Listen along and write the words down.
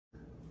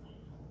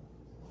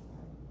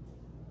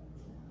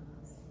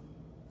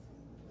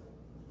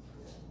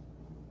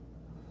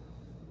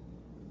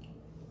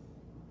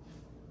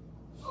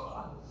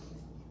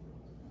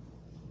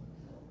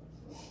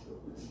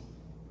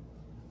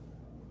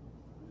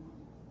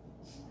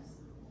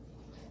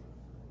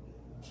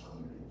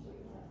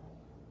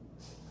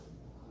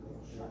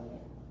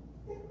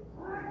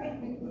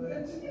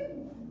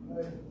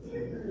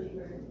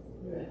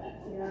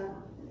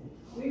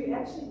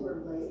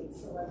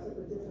I took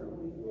a different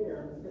week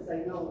here because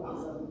I know it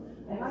was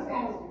and I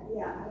don't,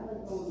 I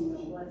like going,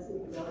 last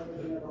week ago, I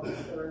did have all the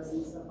stores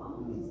and stuff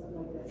on and stuff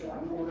like that, so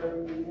I know where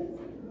everything is.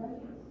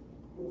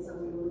 And so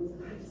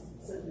I just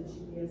said the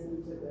GPS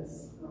and took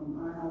us from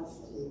our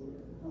house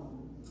to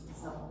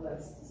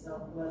southwest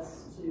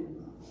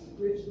to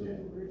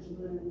Richmond to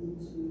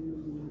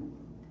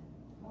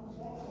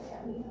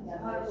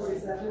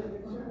 47.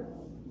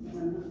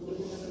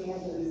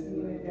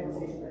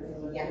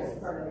 Yes.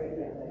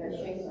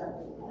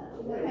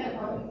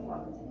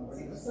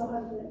 So how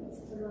did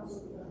it pronounce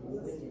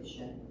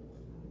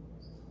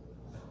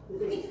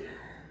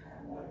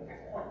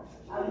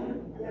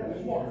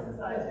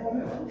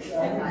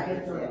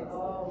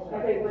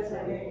okay, what's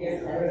that?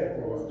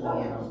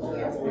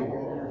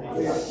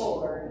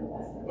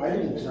 I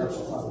didn't touch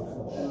the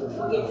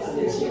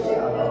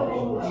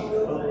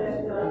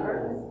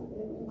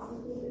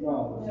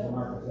no, it's an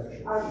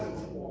architecture.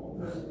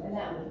 And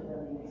that was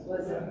really nice.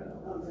 Was it?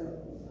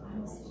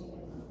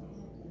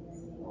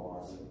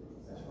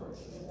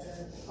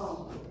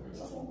 Oh.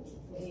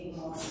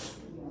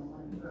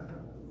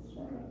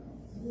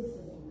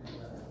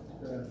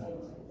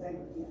 Thank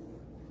you.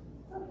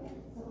 Okay.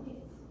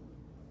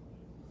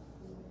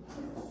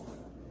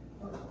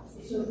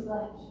 She was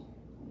like,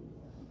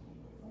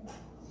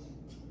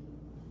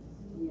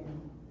 yeah.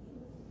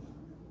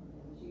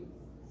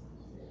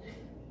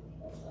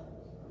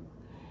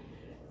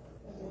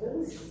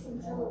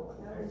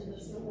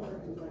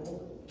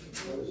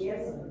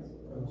 Yes.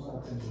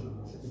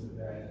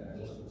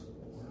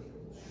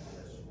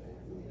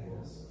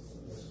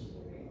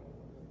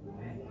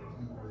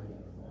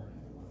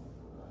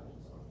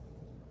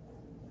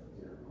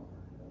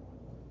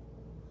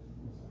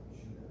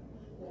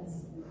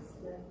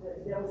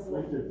 That was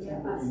like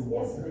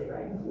yesterday,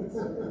 right?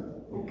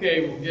 Okay,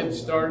 we'll get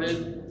started.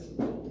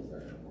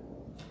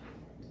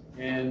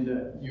 And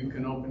you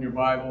can open your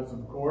Bibles,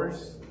 of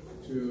course,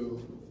 to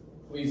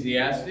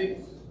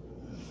Ecclesiastes.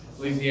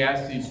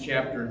 Ecclesiastes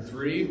chapter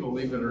 3,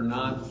 believe it or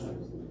not.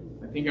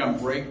 I think I'm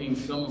breaking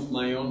some of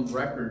my own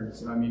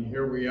records. I mean,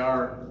 here we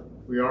are.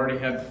 We already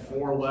had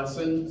 4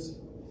 lessons,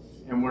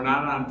 and we're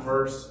not on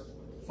verse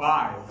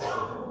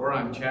 5. We're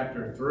on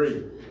chapter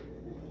 3.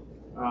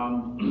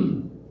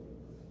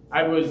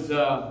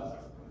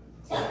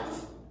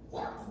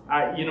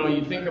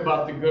 You think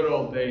about the good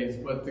old days,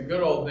 but the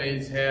good old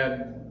days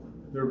had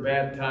their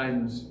bad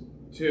times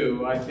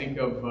too. I think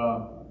of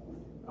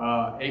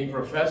a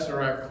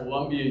professor at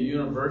Columbia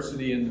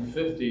University in the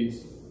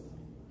 50s.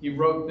 He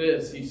wrote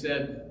this. He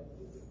said,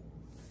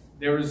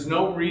 "There is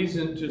no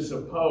reason to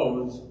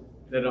suppose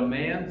that a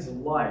man's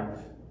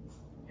life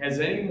has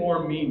any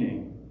more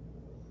meaning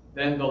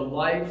than the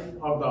life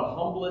of the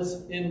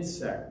humblest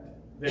insect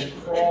that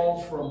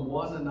crawls from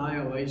one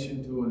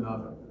annihilation to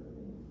another."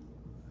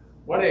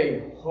 What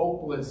a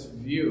hopeless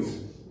view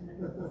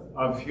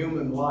of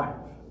human life.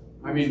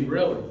 I mean,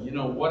 really,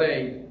 what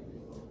a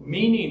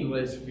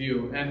meaningless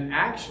view. And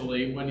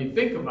actually, when you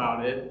think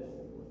about it,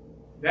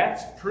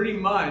 that's pretty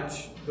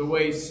much the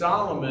way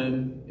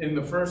Solomon, in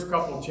the first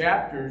couple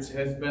chapters,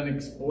 has been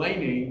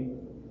explaining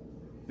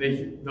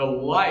the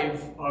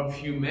life of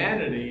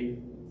humanity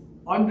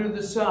under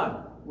the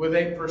sun, with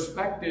a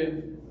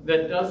perspective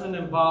that doesn't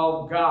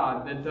involve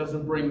God, that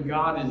doesn't bring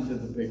God into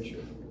the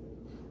picture.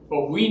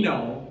 But we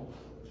know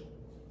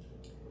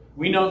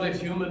that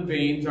human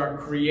beings are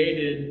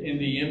created in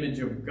the image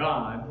of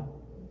God.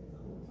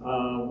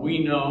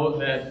 We know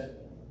that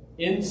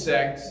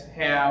insects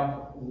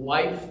have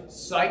life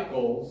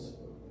cycles.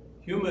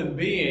 Human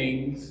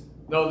beings,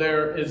 though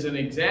there is an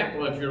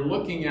example, if you're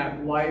looking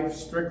at life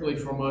strictly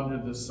from under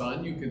the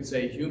sun, you could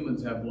say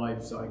humans have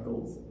life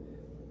cycles.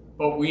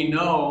 But we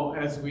know,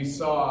 as we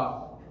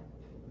saw,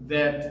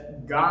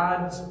 that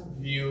God's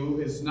view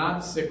is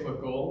not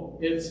cyclical,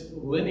 it's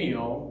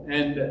lineal,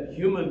 and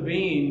human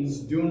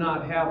beings do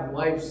not have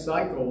life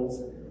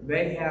cycles.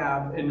 They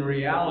have, in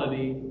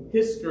reality,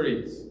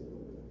 histories.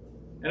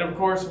 And of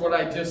course, what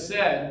I just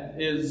said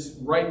is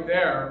right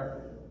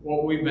there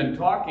what we've been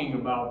talking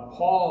about.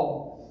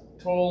 Paul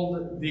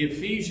told the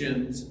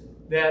Ephesians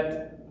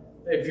that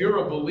if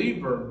you're a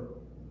believer,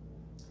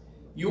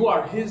 you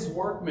are his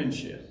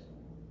workmanship,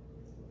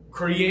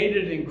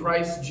 created in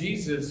Christ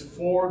Jesus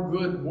for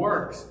good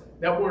works.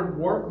 That word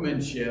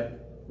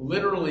workmanship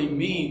literally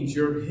means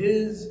you're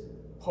his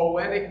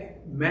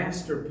poetic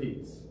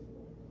masterpiece.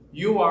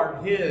 You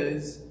are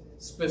his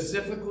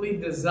specifically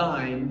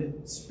designed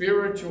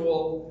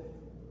spiritual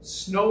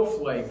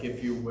snowflake,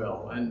 if you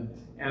will. And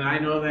I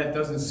know that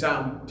doesn't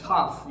sound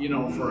tough,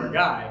 for a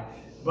guy,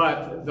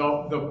 but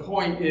the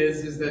point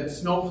is that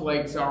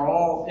snowflakes are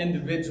all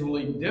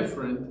individually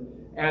different.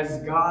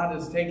 As God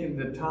has taken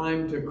the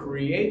time to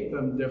create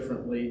them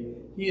differently,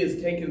 he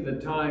has taken the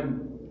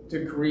time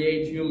to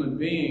create human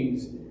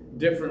beings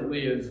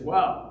differently as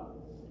well.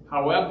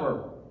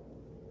 However,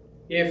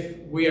 if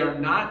we are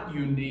not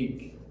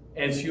unique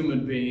as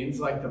human beings,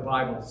 like the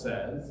Bible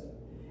says,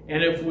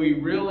 and if we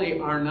really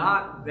are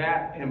not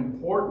that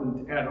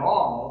important at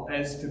all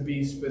as to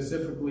be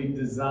specifically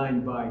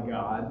designed by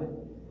God,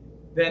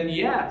 then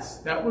yes,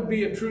 that would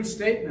be a true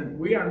statement.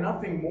 We are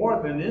nothing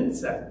more than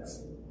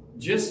insects,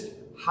 just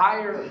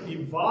higher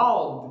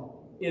evolved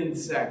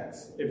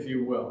insects, if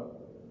you will.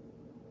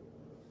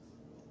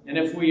 And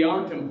if we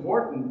aren't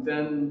important,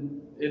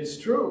 then it's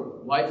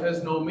true. Life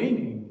has no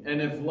meaning.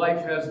 And if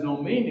life has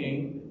no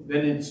meaning,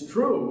 then it's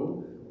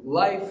true.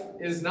 Life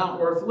is not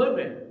worth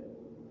living.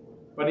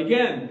 But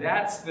again,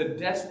 that's the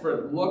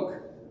desperate look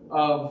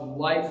of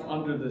life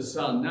under the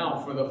sun. Now,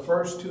 for the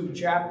first 2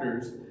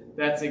 chapters,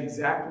 that's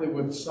exactly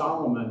what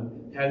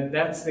Solomon had.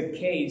 That's the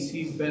case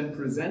he's been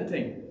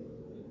presenting.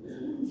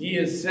 He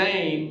is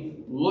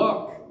saying,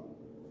 look,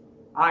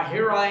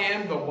 here I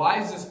am, the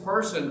wisest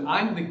person.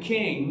 I'm the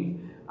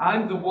king.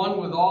 I'm the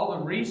one with all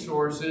the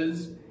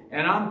resources.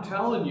 And I'm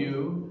telling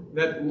you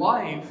that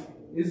life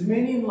is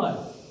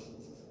meaningless.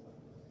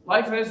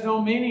 Life has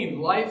no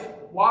meaning. Life,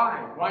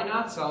 why? Why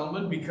not,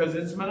 Solomon? Because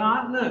it's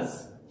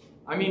monotonous.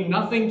 I mean,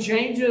 nothing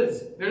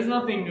changes. There's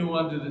nothing new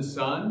under the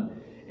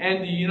sun.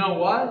 And you know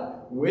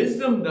what?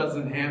 Wisdom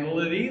doesn't handle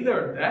it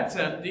either. That's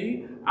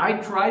empty. I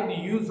tried to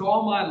use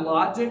all my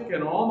logic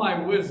and all my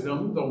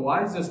wisdom, the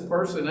wisest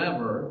person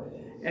ever.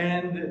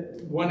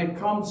 And when it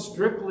comes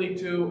strictly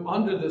to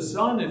under the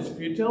sun, it's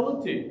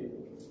futility.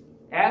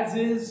 As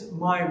is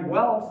my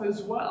wealth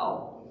as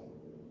well.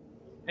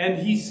 And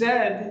he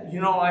said, you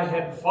know, I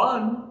had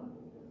fun.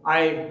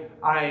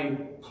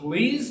 I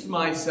pleased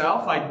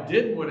myself. I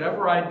did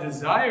whatever I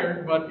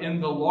desired. But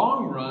in the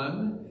long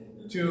run,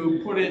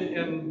 to put it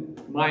in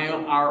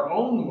our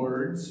own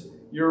words,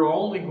 you're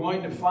only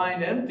going to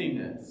find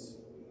emptiness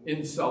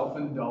in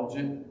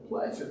self-indulgent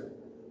pleasure.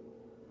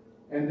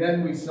 And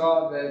then we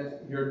saw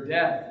that your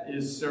death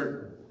is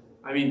certain.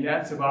 I mean,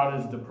 that's about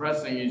as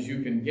depressing as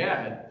you can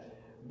get.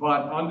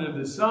 But under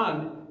the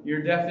sun,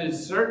 your death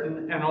is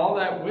certain, and all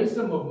that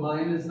wisdom of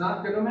mine is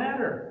not going to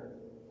matter.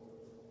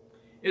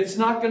 It's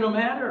not going to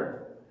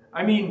matter.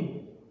 I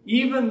mean,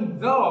 even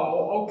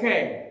though,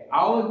 okay,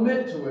 I'll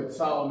admit to it,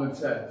 Solomon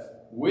says,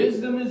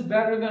 wisdom is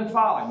better than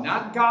folly.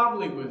 Not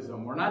godly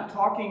wisdom. We're not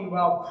talking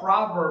about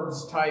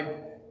Proverbs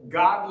type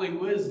godly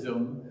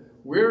wisdom.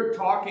 We're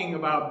talking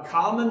about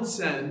common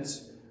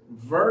sense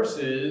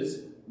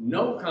versus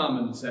no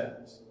common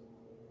sense.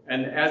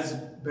 And as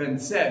been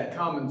said,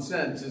 common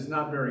sense is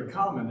not very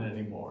common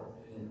anymore.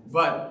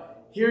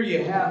 But here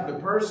you have the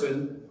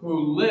person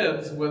who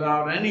lives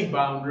without any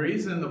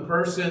boundaries and the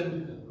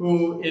person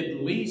who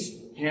at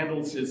least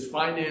handles his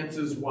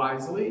finances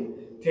wisely,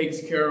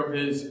 takes care of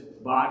his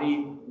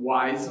body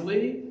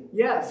wisely.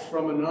 Yes,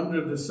 from an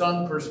under the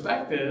sun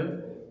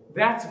perspective,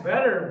 that's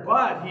better.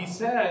 But he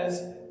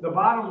says the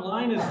bottom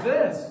line is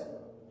this: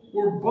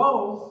 we're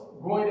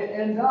both going to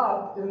end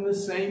up in the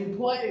same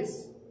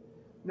place.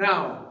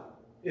 Now,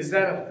 is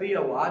that a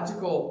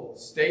theological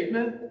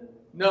statement?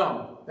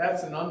 No,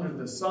 that's an under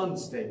the sun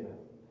statement.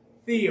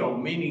 Theo,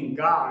 meaning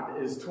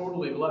God, is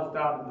totally left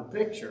out of the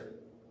picture.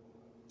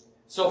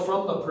 So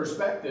from the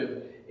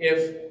perspective,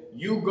 if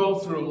you go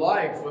through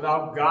life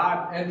without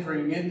God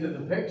entering into the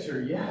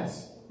picture,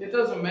 yes, it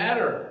doesn't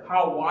matter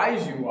how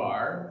wise you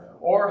are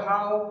or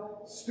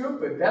how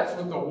stupid. That's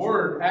what the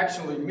word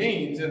actually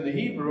means in the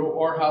Hebrew,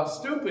 or how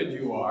stupid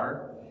you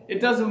are.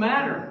 It doesn't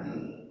matter.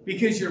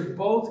 Because you're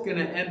both going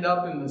to end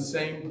up in the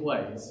same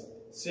place,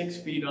 6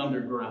 feet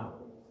underground.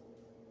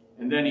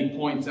 And then he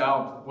points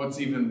out what's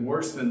even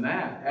worse than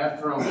that.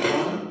 After I'm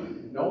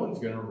gone, no one's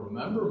going to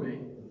remember me.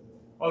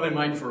 Well, they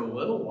might for a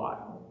little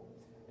while.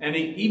 And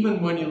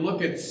even when you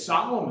look at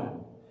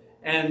Solomon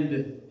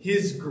and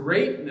his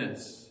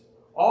greatness,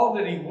 all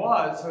that he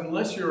was,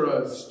 unless you're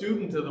a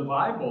student of the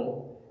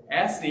Bible,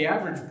 ask the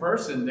average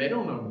person, they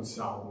don't know who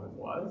Solomon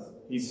was.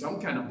 He's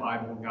some kind of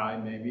Bible guy,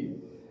 maybe.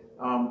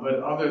 But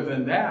other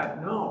than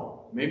that,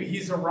 no. Maybe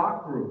he's a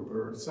rock group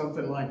or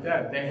something like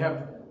that. They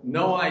have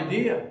no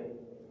idea.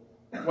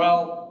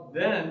 Well,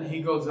 then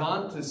he goes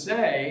on to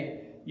say,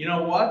 you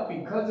know what?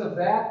 Because of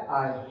that,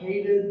 I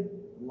hated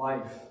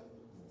life.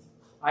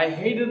 I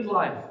hated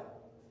life.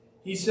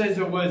 He says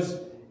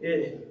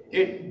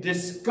it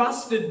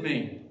disgusted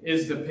me,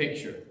 is the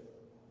picture.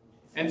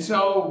 And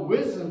so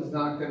wisdom's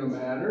not going to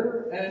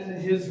matter, and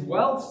his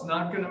wealth's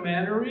not going to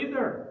matter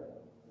either.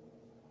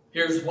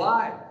 Here's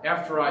why.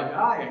 After I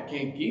die, I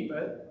can't keep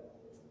it.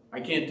 I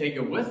can't take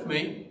it with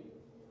me.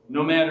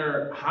 No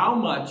matter how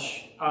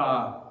much,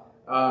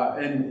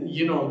 and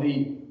you know,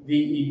 the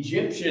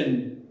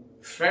Egyptian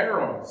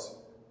pharaohs,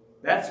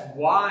 that's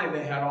why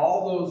they had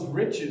all those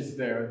riches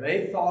there.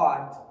 They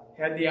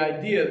had the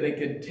idea they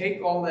could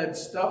take all that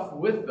stuff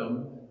with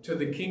them to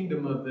the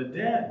kingdom of the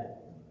dead.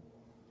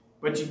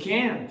 But you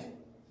can't.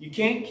 You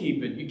can't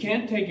keep it. You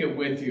can't take it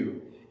with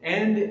you.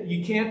 And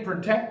you can't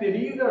protect it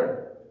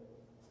either.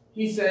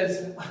 He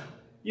says,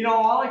 you know,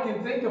 all I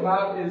can think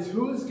about is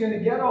who's going to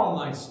get all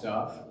my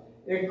stuff.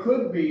 It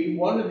could be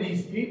one of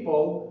these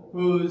people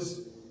who's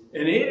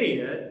an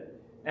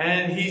idiot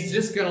and he's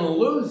just going to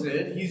lose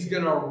it. He's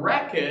going to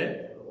wreck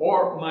it.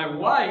 Or my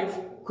wife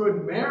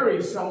could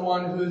marry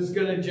someone who's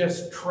going to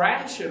just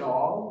trash it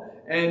all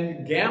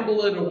and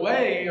gamble it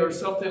away or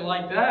something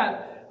like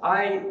that.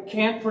 I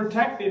can't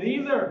protect it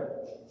either.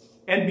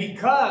 And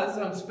because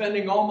I'm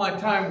spending all my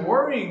time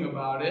worrying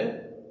about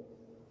it,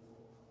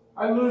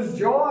 I lose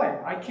joy.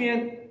 I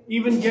can't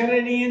even get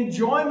any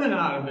enjoyment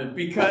out of it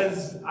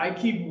because I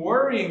keep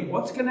worrying,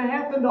 what's going to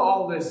happen to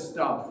all this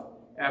stuff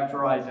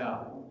after I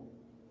die?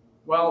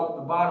 Well,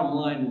 the bottom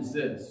line is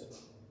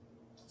this.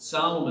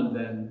 Solomon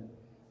then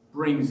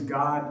brings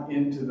God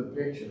into the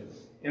picture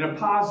in a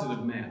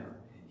positive manner.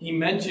 He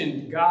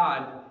mentioned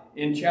God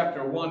in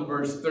chapter 1,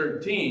 verse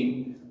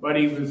 13, but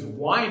he was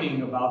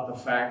whining about the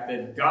fact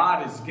that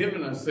God has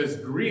given us this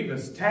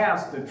grievous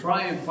task to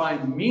try and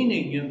find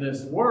meaning in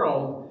this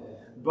world.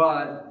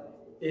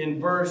 But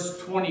in verse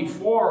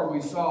 24,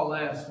 we saw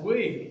last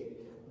week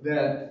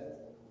that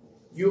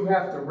you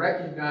have to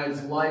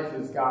recognize life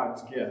as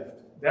God's gift.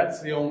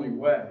 That's the only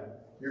way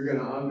you're going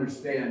to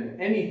understand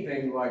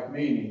anything like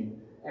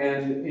meaning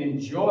and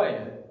enjoy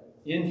it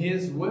in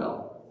His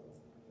will.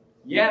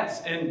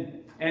 Yes,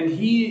 and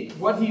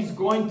what He's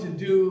going to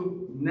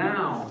do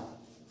now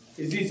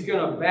is He's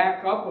going to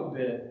back up a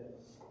bit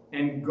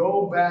and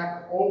go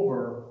back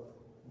over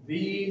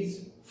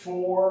these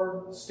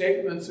 4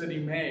 statements that He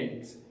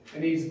makes,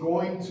 and He's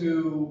going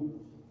to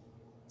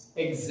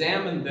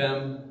examine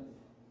them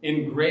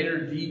in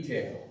greater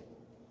detail,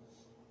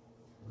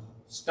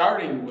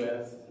 starting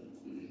with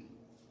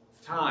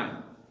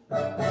time.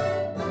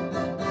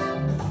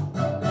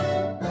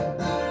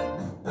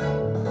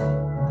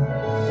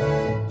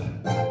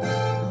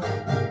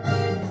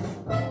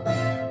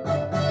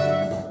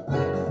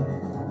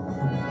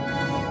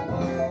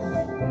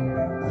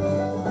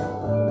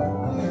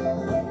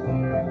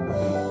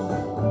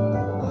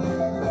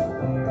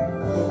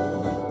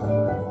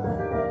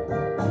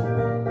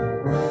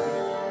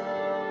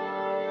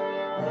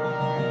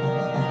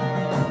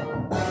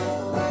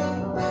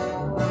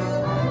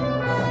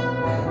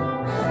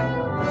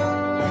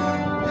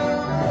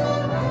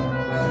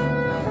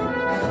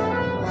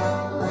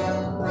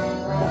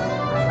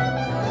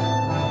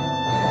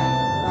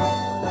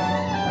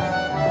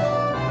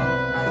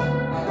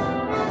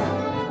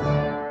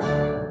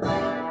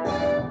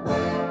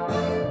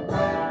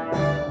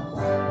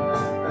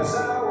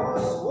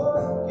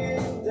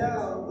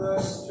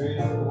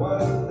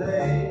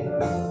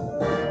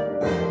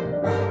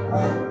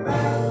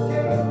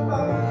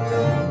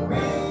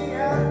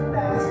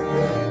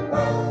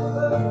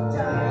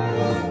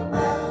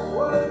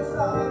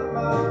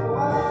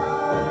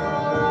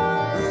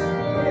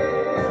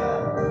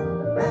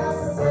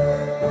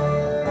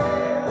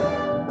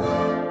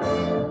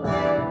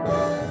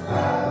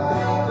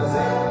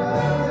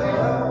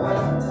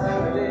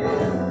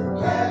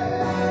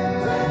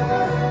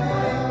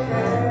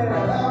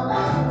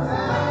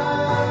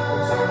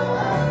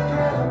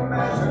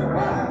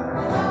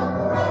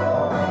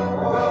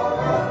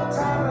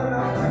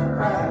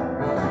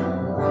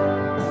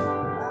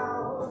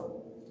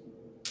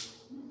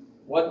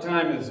 What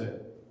time is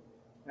it?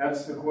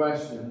 That's the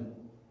question.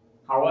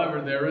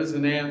 However, there is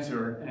an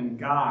answer, and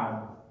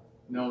God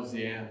knows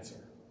the answer.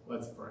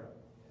 Let's pray.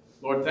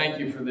 Lord, thank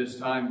you for this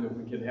time that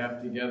we could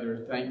have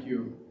together. Thank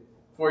you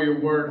for your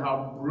word,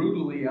 how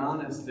brutally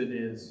honest it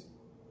is.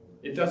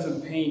 It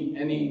doesn't paint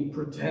any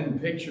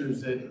pretend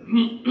pictures.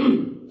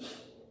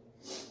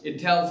 It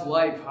tells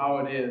life how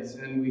it is,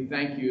 and we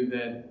thank you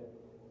that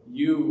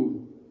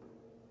you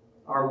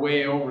are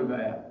way over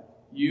that.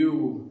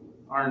 You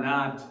are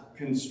not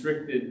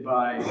constricted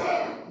by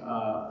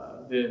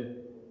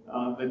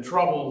the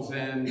troubles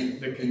and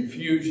the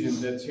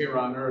confusion that's here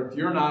on earth.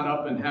 You're not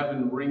up in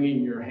heaven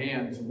wringing your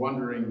hands,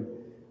 wondering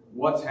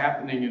what's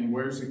happening and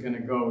where's it going to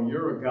go.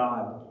 You're a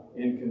God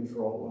in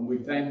control, and we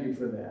thank you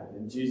for that.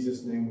 In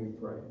Jesus' name we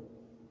pray.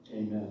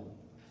 Amen.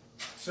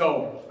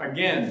 So,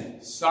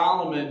 again,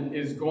 Solomon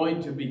is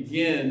going to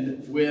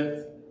begin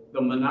with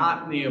the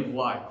monotony of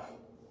life.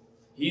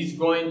 He's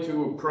going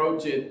to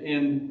approach it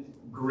in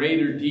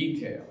greater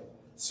detail.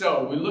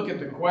 So, we look at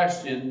the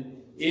question,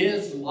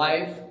 is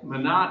life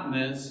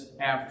monotonous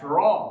after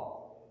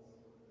all?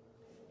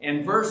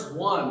 And verse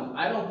 1,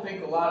 I don't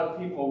think a lot of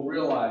people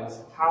realize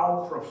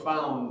how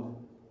profound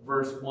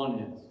verse 1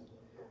 is.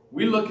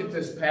 We look at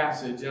this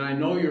passage, and I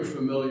know you're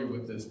familiar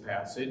with this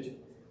passage.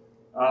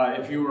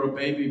 If you were a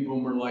baby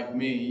boomer like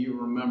me, you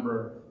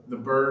remember the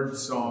Bird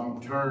song,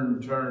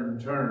 Turn, Turn,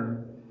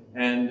 Turn.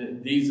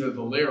 And these are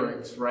the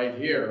lyrics right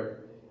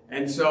here.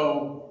 And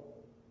so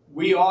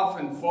we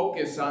often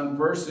focus on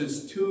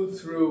verses 2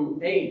 through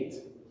 8.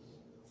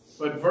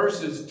 But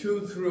verses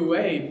 2 through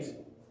 8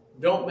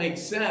 don't make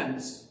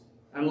sense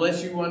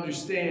unless you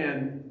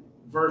understand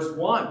verse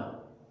 1.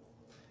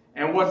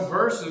 And what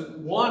verse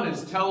 1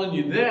 is telling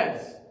you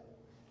this: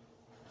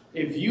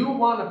 if you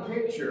want a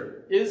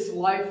picture, is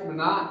life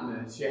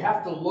monotonous, you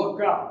have to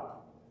look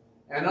up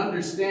and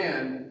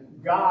understand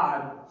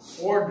God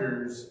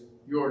orders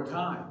your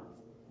time.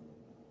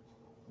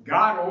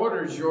 God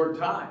orders your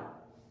time.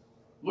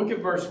 Look at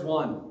verse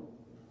 1.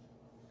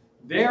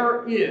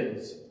 There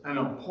is an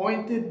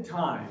appointed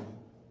time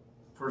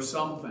for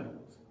some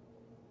things.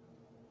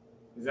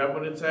 Is that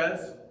what it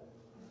says?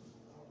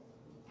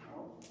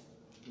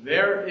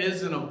 There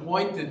is an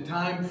appointed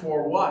time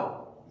for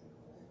what?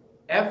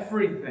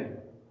 everything.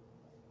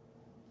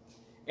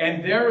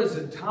 And there is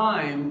a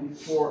time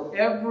for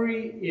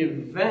every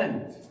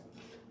event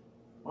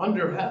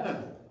under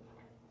heaven,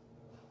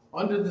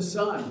 under the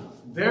sun.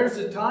 There's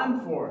a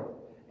time for it.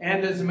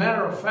 And as a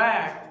matter of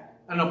fact,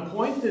 an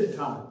appointed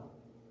time.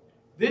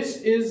 This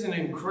is an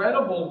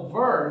incredible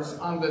verse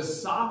on the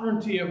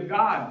sovereignty of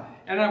God.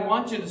 And I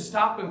want you to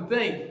stop and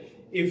think.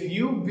 If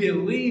you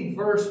believe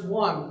verse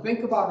 1,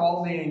 think about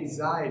all the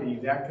anxiety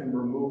that can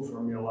remove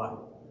from your life.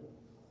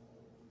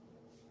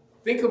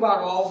 Think about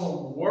all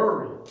the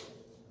worry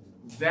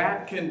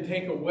that can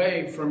take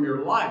away from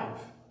your life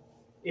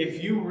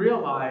if you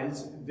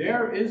realize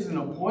there is an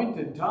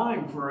appointed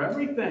time for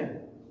everything.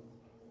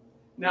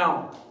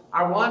 Now,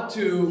 I want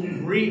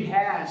to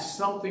rehash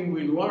something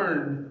we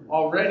learned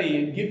already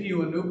and give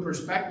you a new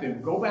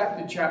perspective. Go back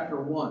to chapter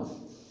 1.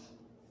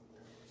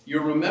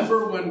 You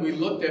remember when we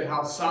looked at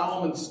how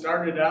Solomon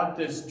started out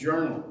this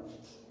journal.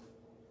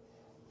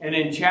 And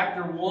in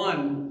chapter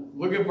 1,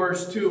 look at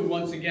verse 2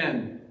 once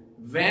again.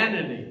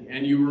 Vanity,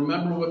 and you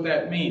remember what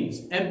that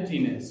means.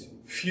 Emptiness,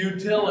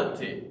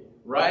 futility,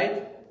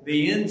 right?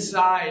 The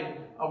inside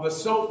of a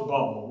soap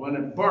bubble when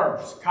it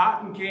bursts,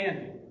 cotton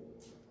candy.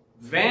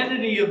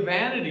 Vanity of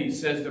vanity,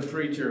 says the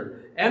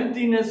preacher.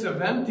 Emptiness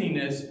of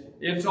emptiness,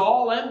 it's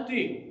all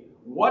empty.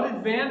 What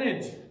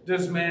advantage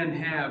does man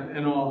have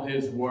in all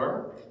his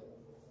work,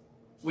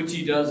 which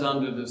he does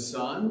under the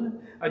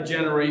sun? A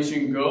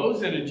generation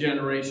goes and a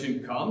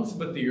generation comes,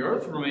 but the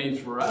earth remains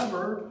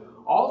forever.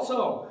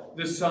 Also,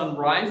 the sun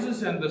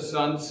rises and the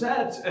sun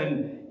sets,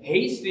 and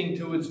hasting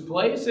to its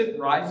place, it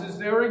rises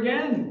there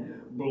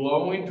again,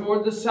 blowing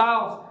toward the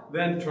south,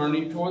 then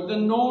turning toward the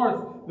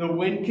north. The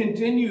wind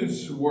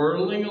continues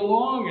swirling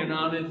along, and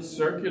on its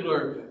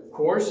circular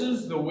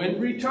courses, the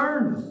wind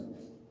returns.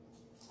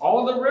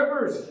 All the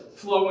rivers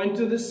flow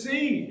into the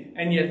sea,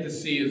 and yet the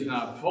sea is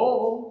not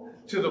full.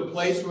 To the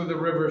place where the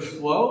rivers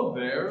flow,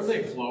 there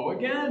they flow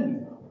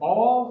again.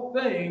 All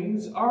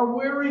things are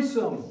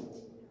wearisome.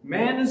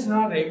 Man is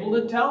not able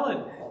to tell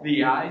it.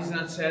 The eye is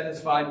not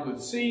satisfied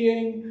with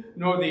seeing,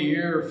 nor the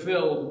ear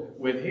filled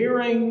with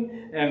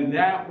hearing. And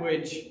that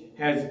which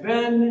has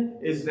been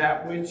is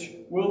that which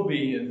will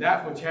be, and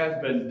that which has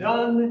been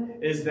done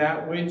is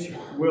that which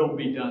will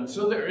be done.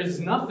 So there is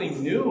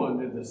nothing new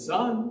under the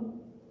sun.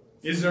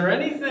 Is there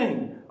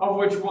anything of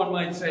which one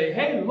might say,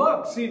 hey,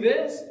 look, see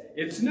this?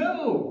 It's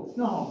new.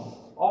 No.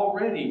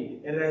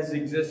 Already it has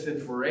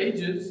existed for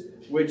ages,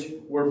 which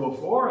were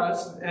before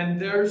us,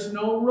 and there's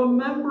no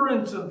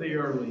remembrance of the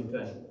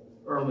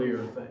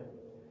earlier thing.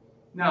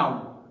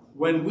 Now,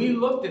 when we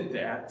looked at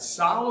that,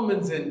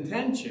 Solomon's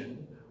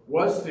intention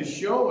was to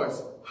show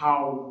us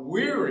how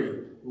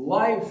weary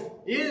life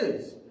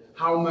is,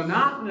 how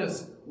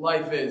monotonous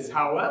life is.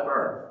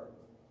 However,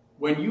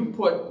 when you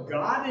put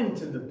God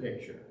into the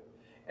picture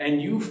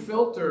and you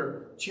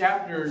filter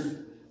chapters,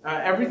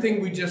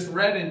 everything we just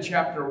read in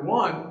chapter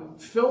 1,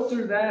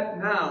 filter that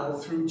now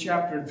through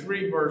chapter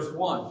 3, verse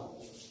 1.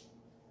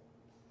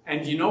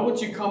 And you know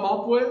what you come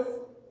up with?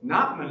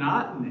 Not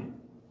monotony.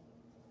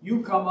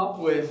 You come up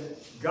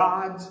with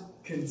God's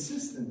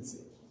consistency.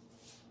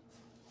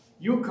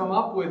 You come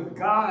up with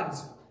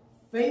God's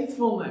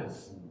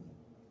faithfulness.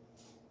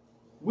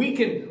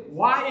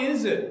 Why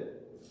is it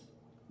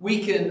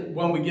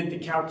when we get the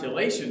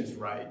calculations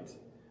right,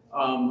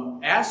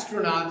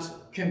 astronauts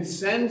can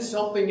send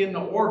something into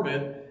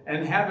orbit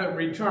and have it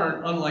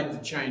return, unlike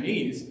the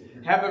Chinese,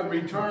 have it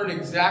return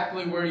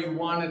exactly where you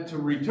want it to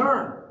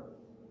return.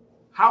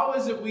 How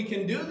is it we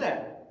can do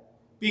that?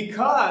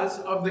 Because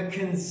of the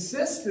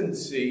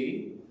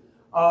consistency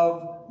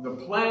of the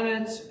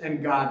planets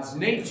and God's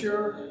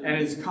nature and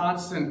His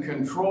constant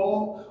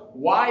control.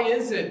 Why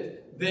is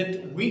it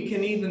that we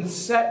can even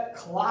set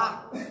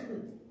clocks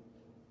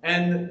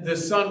and the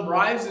sun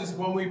rises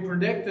when we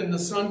predict and the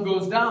sun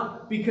goes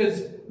down?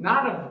 Because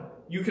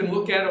you can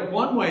look at it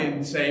one way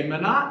and say,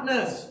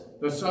 monotonous.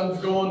 The sun's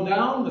going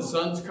down, the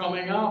sun's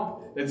coming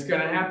up. It's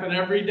going to happen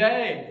every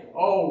day.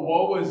 Oh,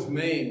 woe is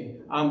me.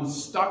 I'm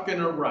stuck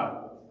in a rut.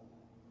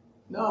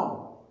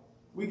 No,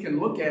 we can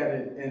look at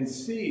it and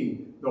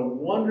see the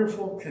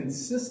wonderful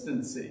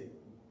consistency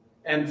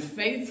and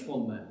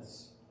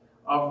faithfulness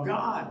of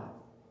God.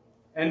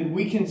 And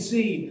we can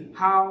see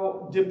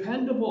how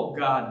dependable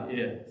God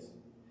is.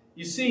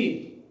 You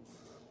see,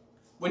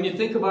 when you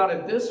think about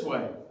it this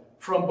way,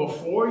 from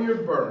before your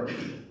birth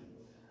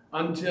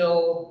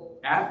until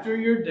after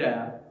your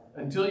death,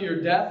 until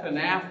your death and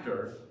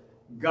after,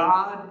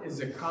 God is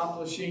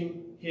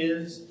accomplishing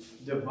His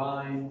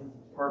divine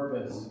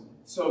purpose.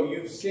 So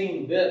you've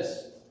seen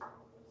this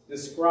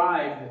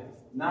described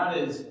not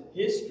as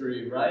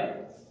history, right?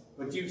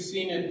 But you've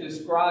seen it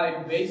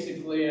described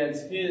basically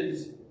as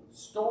His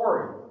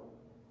story.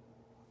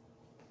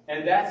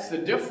 And that's the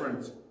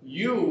difference.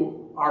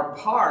 You are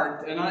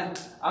part, and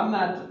I'm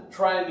not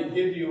trying to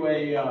give you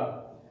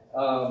a,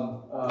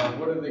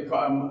 what do they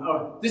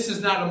call it? This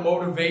is not a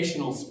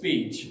motivational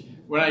speech.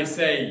 When I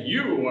say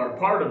you are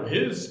part of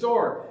His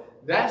story,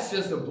 that's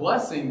just a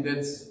blessing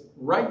that's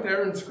right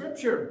there in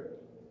Scripture.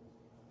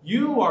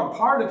 You are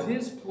part of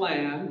his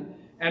plan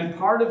and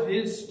part of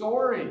his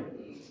story.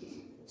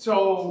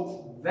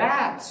 So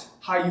that's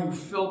how you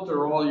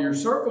filter all your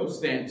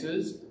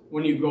circumstances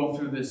when you go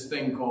through this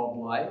thing called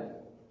life.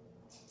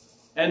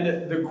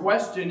 And the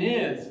question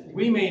is,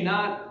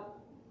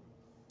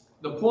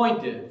 the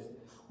point is,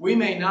 we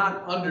may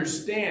not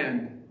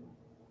understand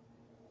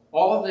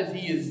all that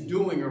he is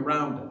doing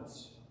around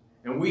us.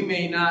 And we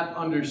may not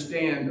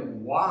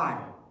understand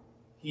why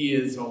he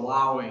is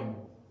allowing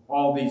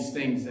all these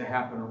things to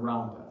happen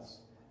around us.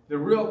 The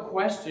real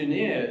question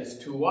is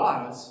to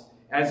us,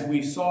 as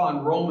we saw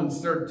in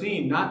Romans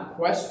 13, not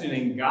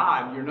questioning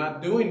God, you're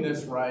not doing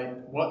this right,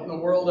 what in the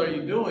world are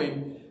you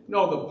doing?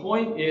 No, the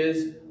point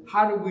is,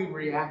 how do we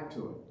react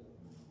to it?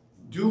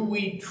 Do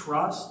we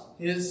trust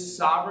his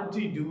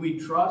sovereignty? Do we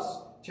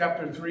trust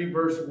chapter 3,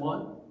 verse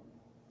 1?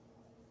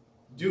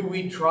 Do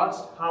we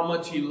trust how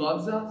much he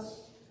loves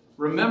us?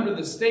 Remember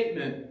the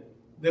statement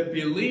that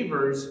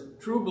believers,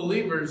 true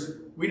believers,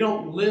 we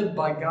don't live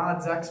by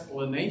God's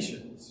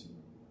explanations.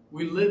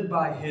 We live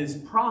by his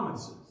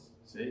promises,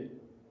 see?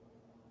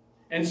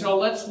 And so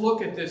let's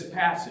look at this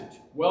passage,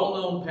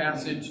 well-known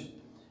passage,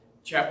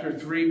 chapter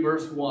 3,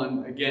 verse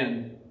 1,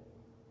 again.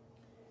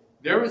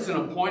 There is an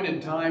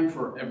appointed time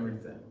for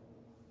everything.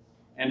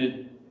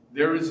 And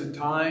there is a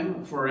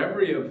time for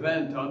every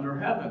event under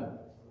heaven.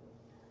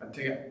 A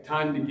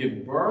time to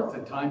give birth,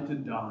 a time to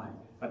die.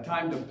 A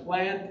time to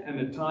plant and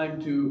a time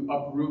to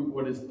uproot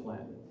what is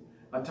planted.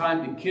 A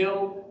time to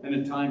kill and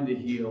a time to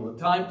heal. A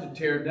time to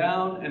tear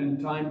down and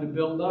a time to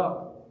build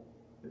up.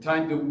 A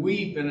time to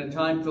weep and a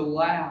time to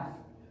laugh.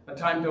 A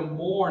time to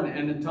mourn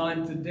and a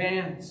time to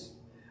dance.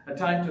 A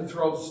time to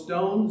throw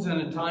stones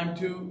and a time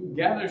to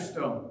gather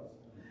stones.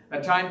 A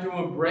time to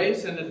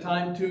embrace and a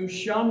time to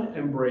shun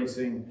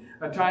embracing.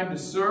 A time to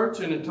search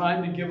and a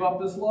time to give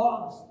up as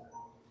lost.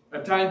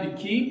 A time to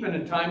keep and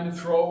a time to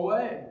throw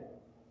away.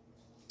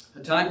 A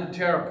time to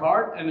tear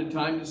apart and a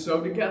time to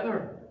sew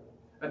together.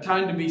 A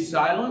time to be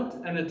silent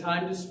and a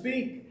time to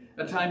speak.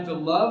 A time to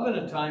love and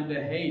a time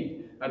to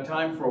hate. A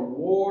time for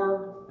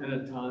war and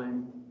a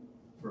time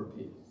for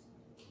peace.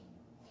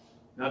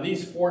 Now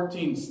these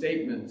 14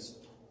 statements,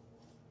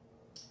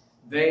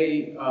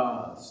 these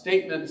are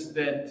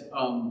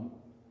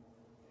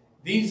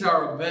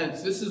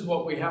events. This is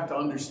what we have to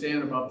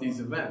understand about these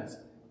events.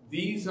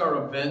 These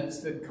are events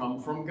that come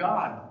from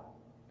God.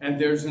 And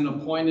there's an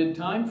appointed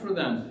time for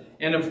them.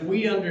 And if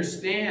we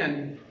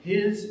understand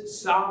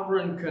his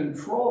sovereign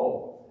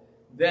control,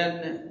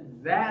 then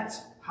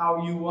that's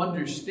how you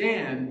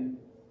understand,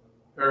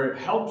 or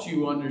helps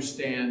you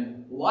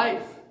understand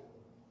life.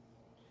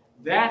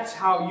 That's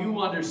how you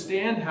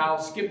understand how,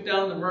 skip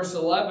down to verse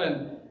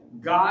 11,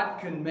 God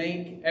can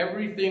make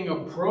everything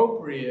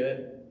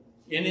appropriate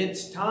in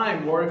its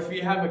time. Or if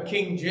you have a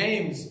King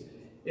James,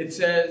 it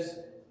says,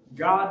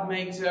 God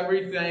makes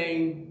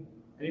everything,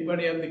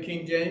 anybody have the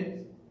King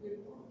James?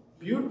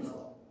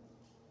 Beautiful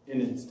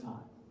in its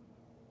time.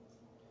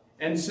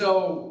 And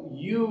so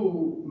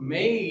you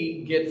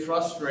may get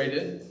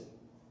frustrated.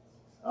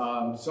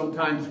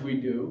 Sometimes we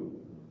do.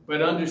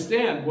 But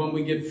understand, when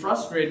we get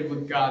frustrated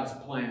with God's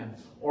plan,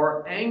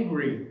 or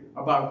angry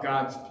about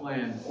God's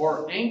plan,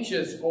 or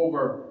anxious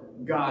over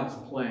God's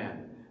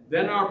plan,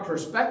 then our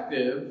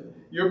perspective,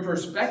 your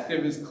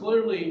perspective is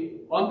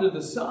clearly under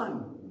the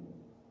sun.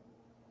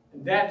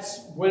 That's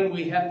when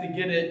we have to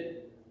get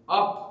it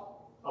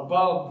up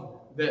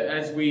above,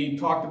 as we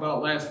talked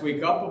about last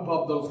week, up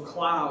above those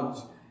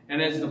clouds.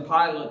 And as the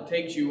pilot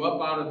takes you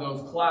up out of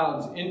those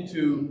clouds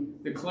into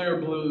the clear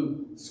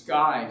blue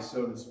sky,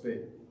 so to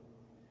speak.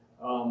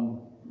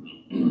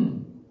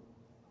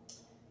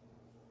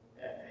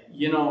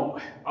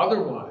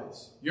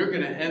 Otherwise, you're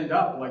going to end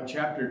up like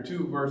chapter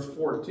 2, verse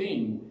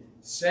 14,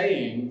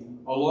 saying,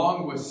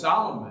 along with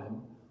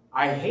Solomon,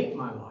 I hate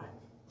my life.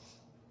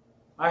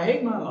 I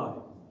hate my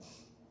life.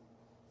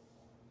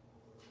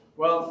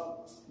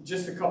 Well,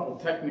 just a couple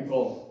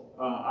technical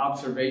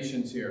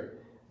observations here.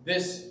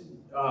 This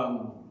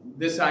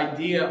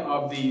idea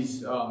of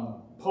these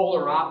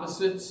polar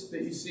opposites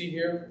that you see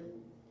here,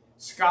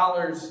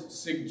 scholars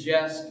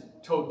suggest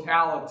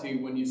totality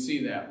when you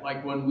see that.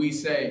 Like when we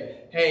say,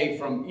 hey,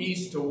 from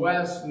east to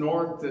west,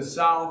 north to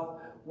south,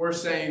 we're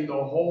saying the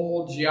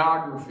whole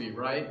geography,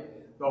 right?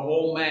 The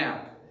whole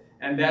map.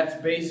 And that's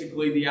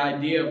basically the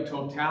idea of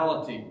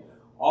totality.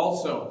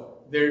 Also,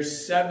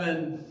 there's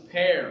 7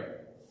 pairs.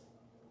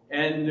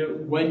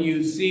 And when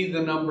you see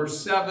the number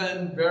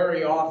 7,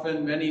 very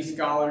often, many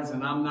scholars,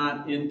 and I'm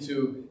not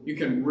into, you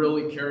can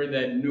really carry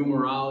that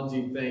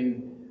numerology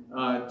thing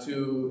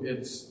to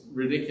its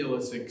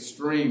ridiculous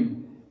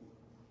extreme.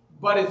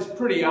 But it's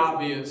pretty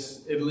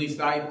obvious, at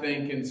least I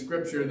think, in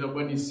Scripture, that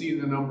when you see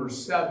the number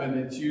 7,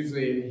 it's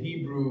usually a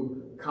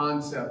Hebrew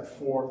concept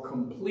for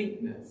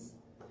completeness.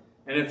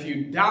 And if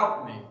you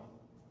doubt me,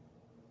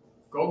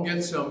 go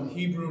get some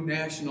Hebrew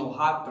National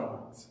hot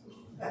dogs.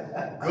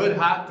 Good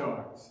hot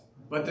dogs.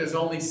 But there's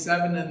only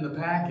 7 in the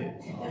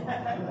package.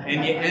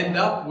 And you end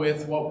up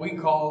with what we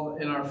call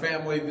in our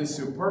family the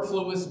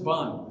superfluous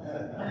bun.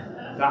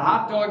 The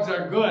hot dogs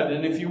are good,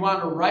 and if you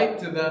want to write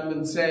to them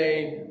and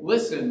say,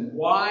 listen,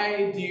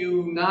 why do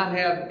you not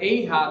have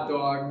 8 hot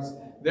dogs?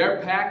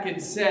 Their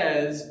package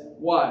says,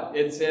 what?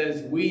 It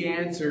says, we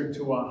answer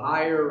to a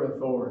higher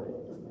authority.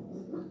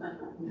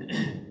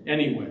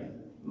 Anyway,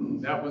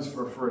 that was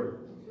for free.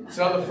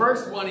 So the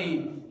first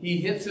one he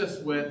hits us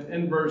with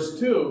in verse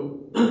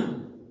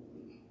 2,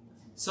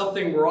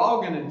 something we're all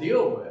going to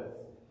deal with,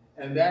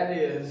 and that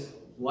is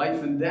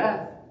life and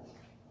death.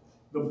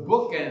 The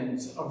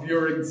bookends of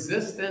your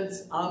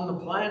existence on the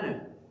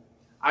planet.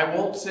 I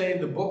won't say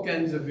the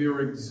bookends of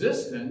your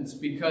existence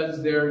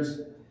because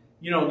there's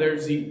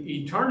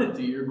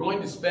eternity. You're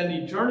going to spend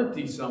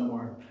eternity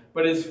somewhere.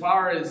 But as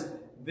far as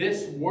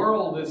this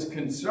world is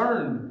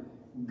concerned,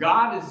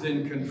 God is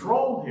in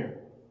control here.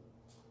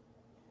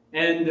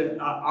 And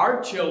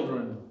our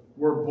children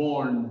were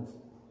born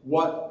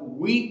what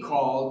we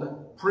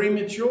called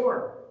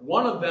premature.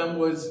 One of them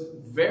was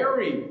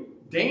very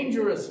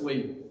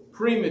dangerously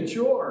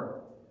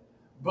premature,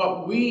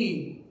 but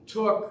we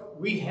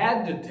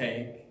had to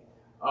take,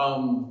 I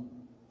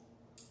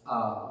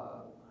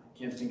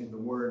can't think of the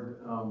word,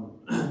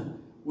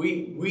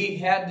 we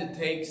had to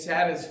take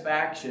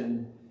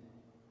satisfaction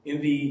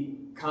in the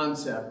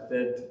concept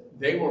that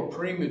they were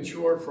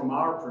premature from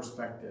our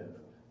perspective,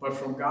 but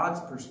from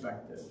God's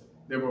perspective,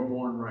 they were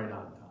born right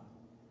on time.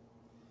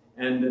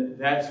 And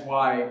that's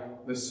why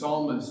the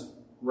psalmist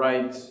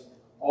writes,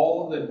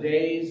 all the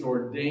days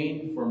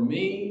ordained for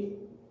me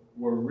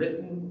were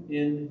written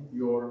in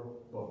your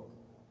book.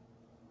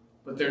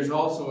 But there's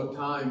also a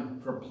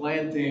time for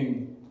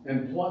planting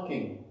and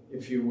plucking,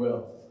 if you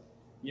will.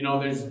 You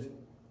know,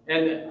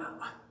 and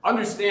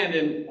understand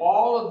in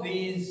all of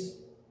these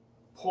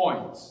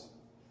points,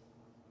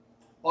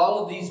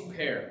 all of these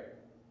pairs,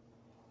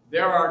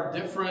 there are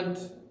different,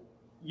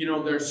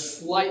 there's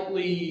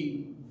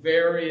slightly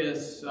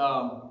various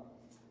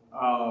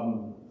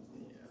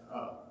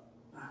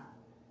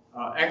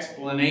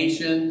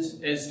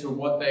explanations as to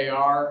what they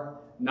are.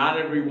 Not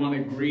everyone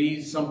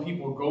agrees. Some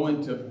people go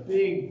into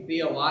big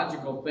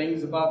theological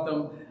things about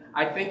them.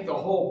 I think the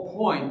whole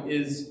point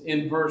is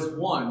in verse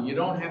 1. You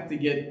don't have to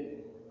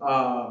get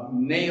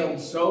nailed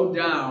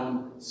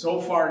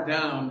so far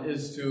down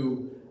as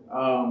to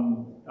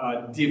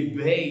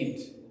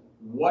debate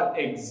what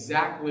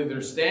exactly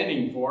they're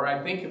standing for.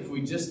 I think if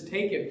we just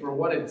take it for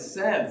what it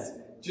says,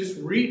 just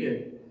read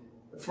it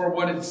for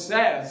what it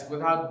says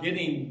without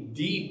getting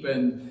deep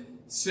and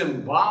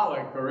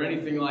symbolic or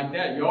anything like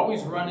that. You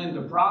always run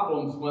into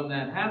problems when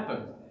that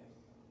happens.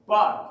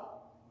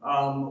 But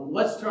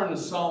let's turn to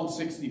Psalm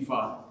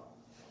 65.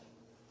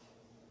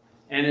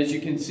 And as you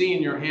can see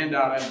in your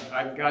handout,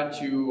 I've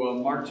got you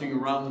marching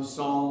around the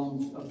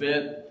Psalms a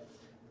bit,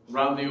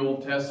 around the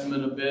Old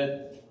Testament a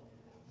bit.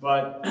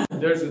 But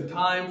there's a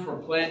time for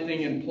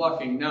planting and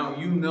plucking. Now,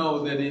 you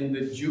know that in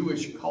the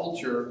Jewish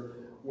culture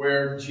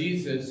where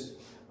Jesus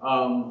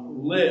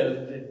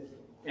lived,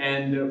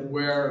 and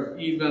where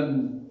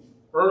even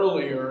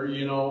earlier,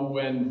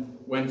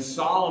 when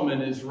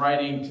Solomon is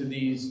writing to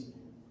these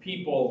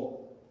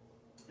people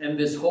and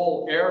this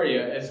whole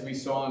area, as we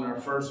saw in our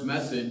first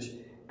message,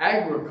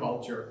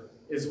 agriculture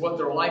is what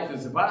their life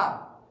is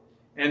about.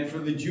 And for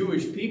the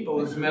Jewish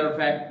people, as a matter of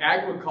fact,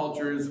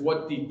 agriculture is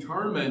what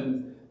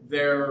determined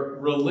their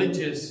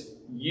religious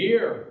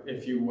year,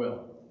 if you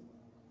will.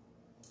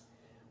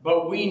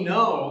 But we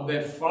know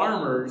that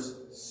farmers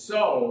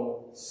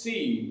sow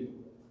seed,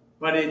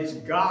 but it's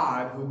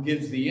God who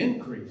gives the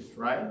increase,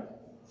 right?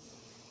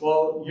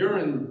 Well, you're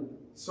in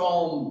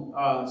Psalm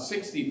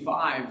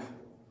 65,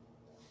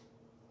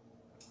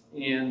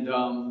 and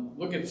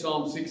look at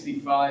Psalm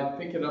 65,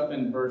 pick it up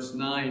in verse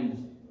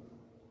 9.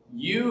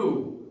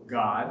 You,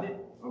 God,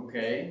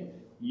 okay,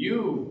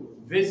 you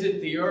visit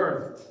the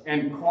earth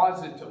and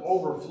cause it to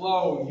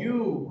overflow.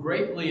 You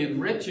greatly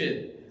enrich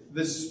it.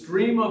 The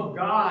stream of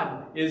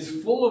God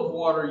is full of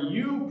water.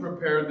 You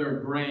prepare their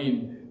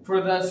grain,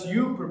 for thus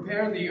you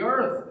prepare the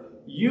earth.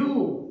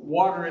 You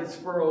water its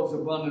furrows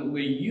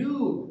abundantly.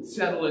 You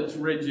settle its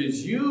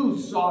ridges. You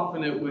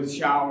soften it with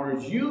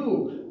showers.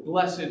 You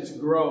bless its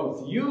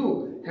growth.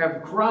 You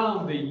have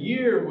crowned the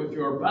year with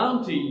your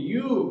bounty.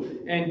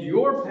 You and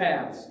your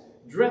paths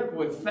drip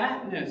with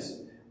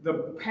fatness.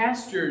 The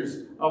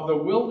pastures of the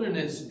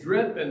wilderness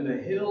drip, and the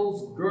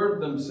hills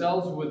gird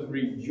themselves with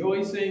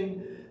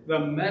rejoicing. The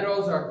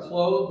meadows are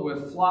clothed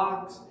with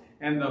flocks,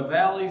 and the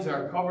valleys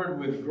are covered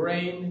with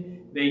grain.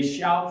 They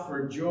shout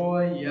for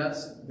joy,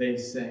 yes, they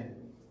sing,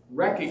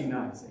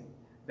 recognizing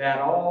that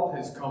all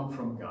has come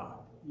from God.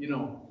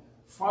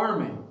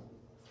 Farming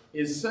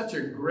is such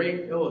a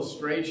great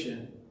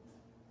illustration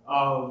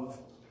of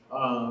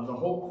the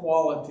whole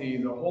quality,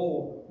 the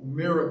whole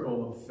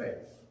miracle of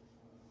faith.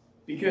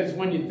 Because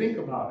when you think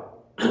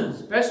about it,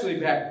 especially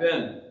back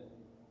then,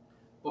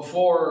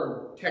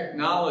 before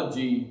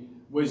technology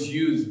was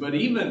used, but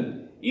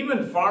even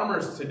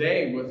farmers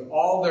today with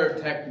all their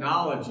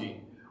technology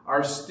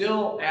are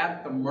still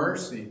at the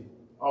mercy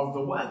of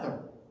the weather.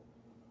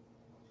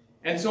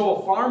 And so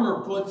a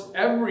farmer puts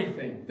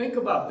everything, think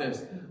about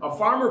this, a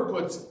farmer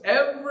puts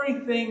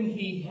everything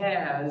he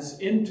has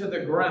into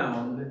the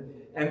ground,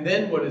 and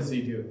then what does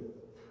he do?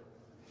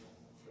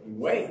 He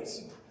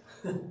waits.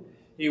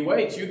 He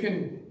waits. You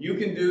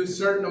can do a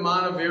certain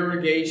amount of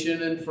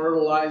irrigation and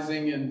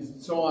fertilizing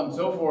and so on and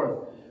so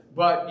forth.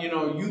 But,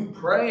 you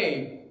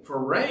pray for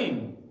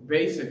rain,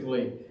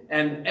 basically.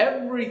 And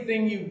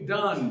everything you've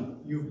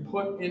done, you've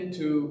put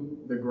into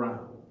the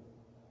ground.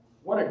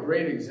 What a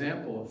great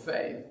example of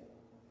faith.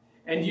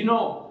 And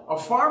a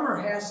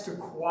farmer has to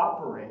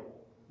cooperate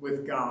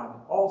with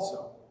God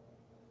also.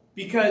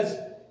 Because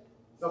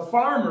the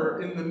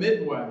farmer in the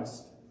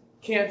Midwest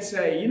can't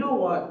say, you know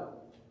what?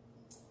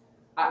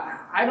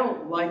 I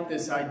don't like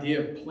this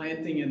idea of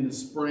planting in the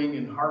spring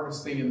and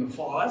harvesting in the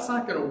fall. That's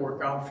not going to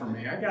work out for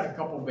me. I got a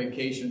couple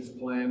vacations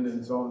planned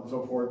and so on and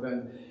so forth.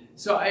 And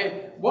so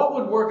what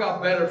would work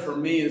out better for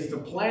me is to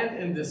plant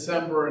in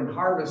December and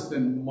harvest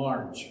in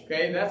March.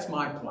 Okay, that's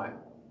my plan.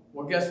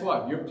 Well, guess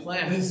what? Your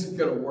plan isn't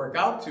going to work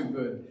out too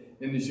good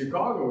in the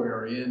Chicago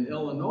area, in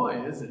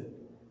Illinois, is it?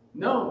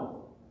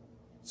 No.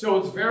 So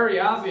it's very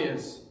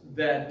obvious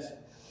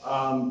that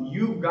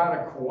you've got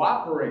to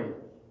cooperate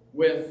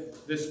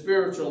with the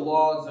spiritual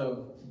laws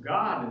of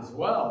God as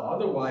well.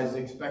 Otherwise,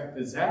 expect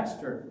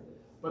disaster.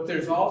 But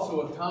there's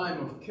also a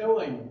time of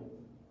killing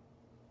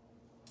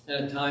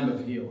and a time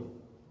of healing.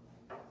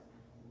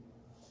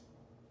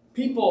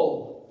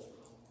 People,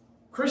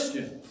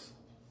 Christians,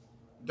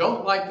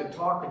 don't like to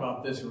talk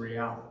about this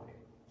reality.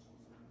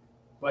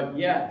 But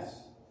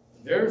yes,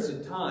 there's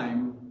a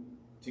time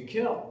to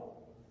kill,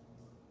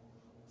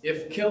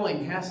 if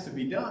killing has to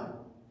be done.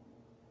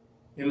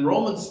 In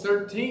Romans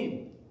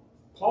 13,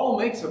 Paul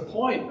makes a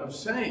point of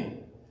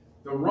saying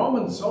the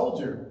Roman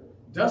soldier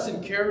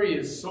doesn't carry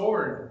his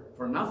sword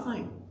for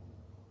nothing.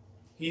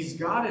 He's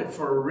got it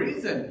for a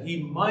reason.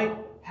 He might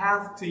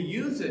have to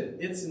use it.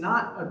 It's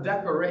not a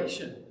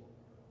decoration.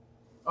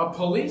 A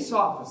police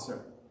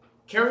officer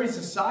carries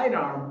a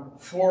sidearm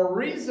for a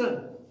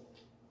reason.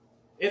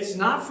 It's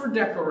not for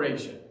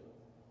decoration.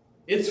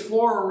 It's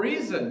for a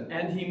reason,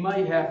 and he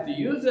might have to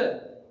use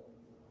it.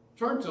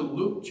 Turn to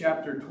Luke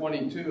chapter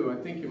 22. I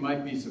think you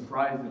might be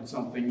surprised at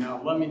something.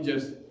 Now, let me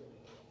just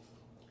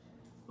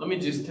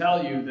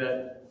tell you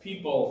that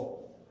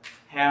people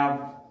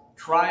have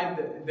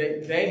tried,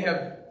 they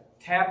have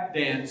tap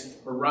danced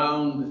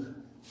around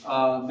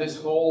this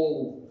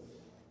whole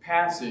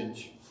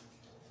passage.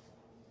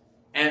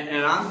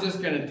 And I'm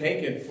just going to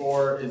take it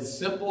for as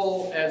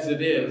simple as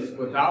it is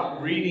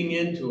without reading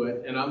into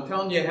it. And I'm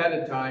telling you ahead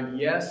of time,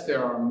 yes,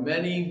 there are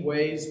many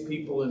ways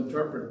people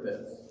interpret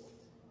this.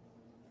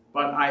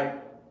 But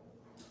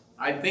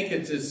I think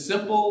it's as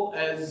simple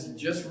as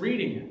just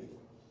reading it.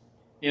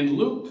 In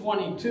Luke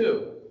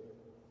 22,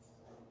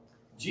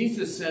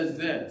 Jesus says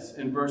this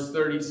in verse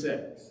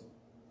 36.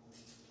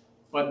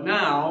 But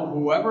now,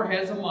 whoever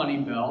has a money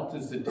belt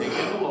is to take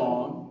it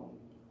along,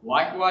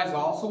 likewise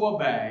also a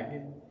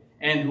bag,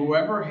 and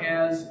whoever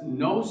has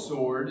no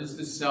sword is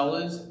to sell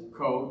his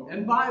coat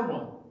and buy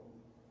one.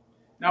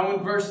 Now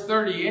in verse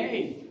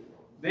 38,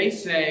 they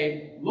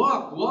say,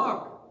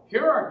 look,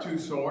 here are 2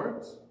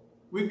 swords.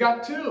 We've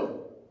got 2.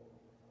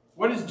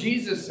 What does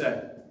Jesus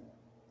say?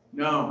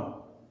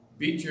 No,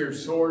 beat your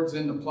swords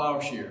into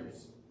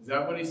plowshares. Is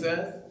that what he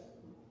says?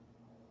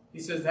 He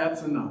says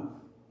that's enough.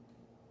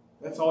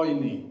 That's all you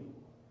need.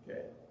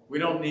 Okay. We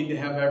don't need to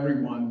have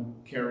everyone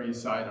carry a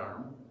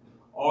sidearm.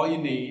 All you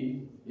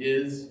need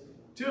is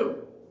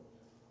 2.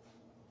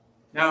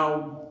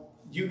 Now,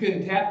 you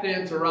can tap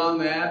dance around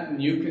that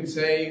and you can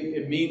say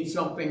it means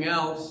something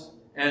else,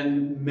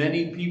 and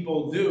many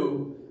people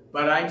do,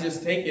 but I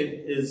just take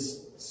it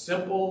as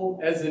simple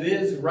as it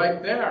is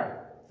right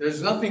there.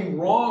 There's nothing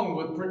wrong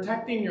with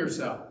protecting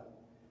yourself.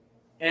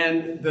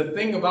 And the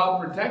thing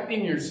about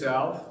protecting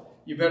yourself,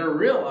 you better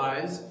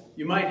realize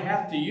you might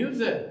have to use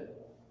it.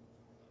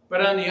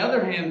 But on the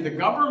other hand, the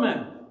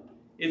government,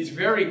 it's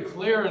very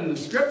clear in the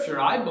scripture,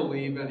 I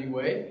believe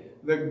anyway,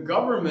 the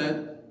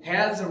government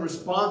has a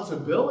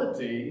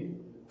responsibility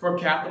for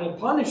capital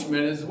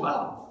punishment as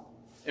well.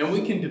 And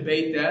we can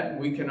debate that, and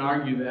we can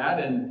argue that,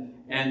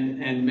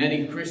 and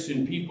many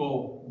Christian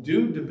people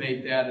do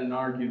debate that and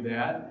argue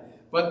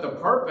that. But the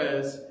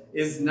purpose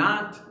is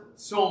not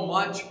so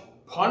much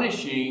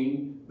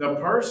punishing the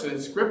person.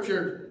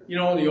 Scripture, in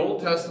the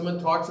Old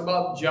Testament talks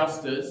about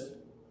justice,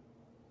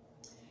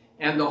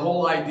 and the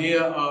whole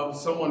idea of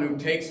someone who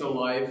takes a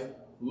life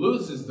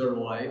loses their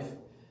life.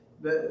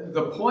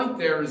 The point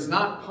there is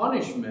not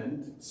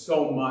punishment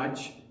so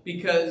much,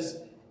 because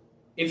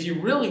if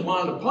you really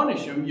wanted to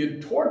punish them,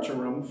 you'd torture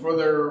them for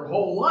their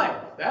whole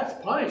life. That's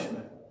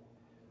punishment.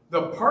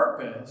 The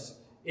purpose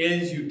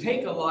is you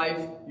take a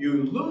life,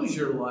 you lose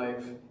your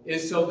life,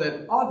 is so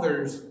that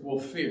others will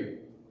fear.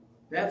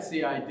 That's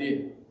the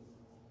idea.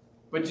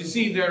 But you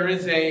see, there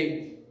is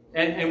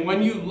and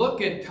when you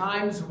look at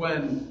times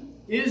when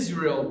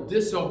Israel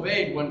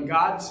disobeyed, when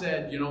God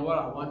said, you know what,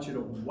 I want you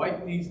to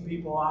wipe these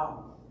people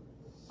out.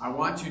 I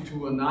want you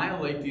to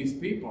annihilate these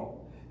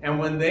people. And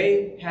when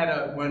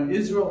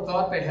Israel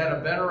thought they had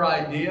a better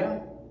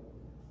idea,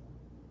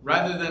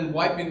 rather than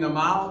wiping them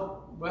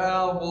out, we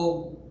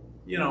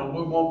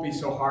won't be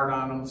so hard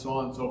on them, so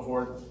on and so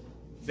forth.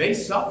 They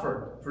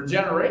suffered for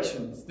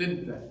generations,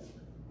 didn't they?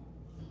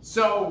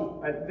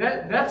 So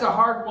that's a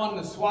hard one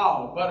to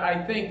swallow, but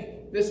I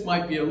think this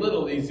might be a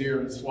little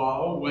easier to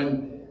swallow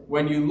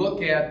when you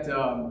look at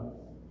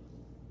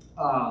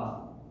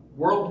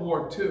World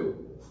War II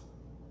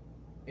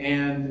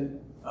and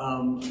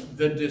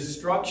the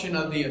destruction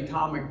of the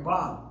atomic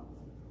bomb.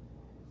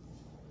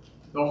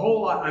 The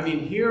whole lot. I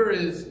mean, here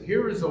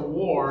is a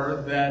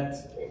war that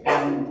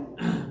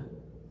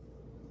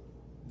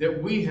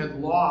we had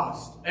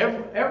lost.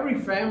 Every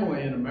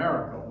family in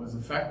America was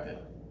affected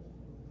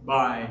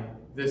by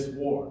this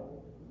war,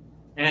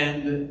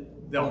 and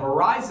the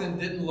horizon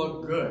didn't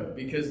look good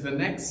because the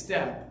next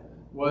step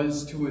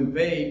was to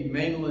invade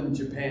mainland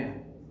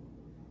Japan,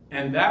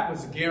 and that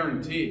was a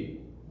guarantee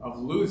of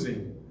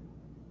losing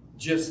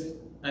just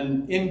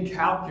an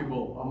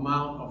incalculable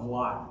amount of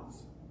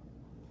lives.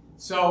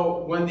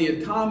 So when the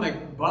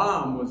atomic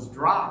bomb was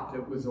dropped,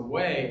 it was a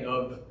way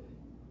of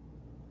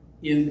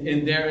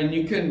in there, and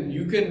you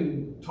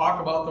can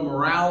talk about the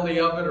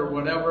morality of it or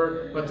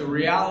whatever, but the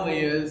reality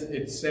is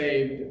it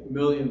saved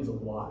millions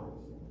of lives.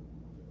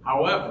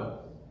 However,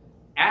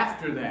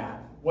 after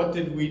that, what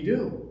did we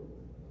do?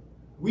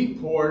 We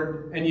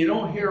poured, and you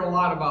don't hear a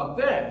lot about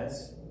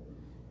this,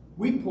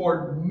 we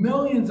poured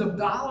millions of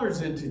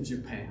dollars into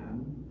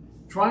Japan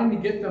trying to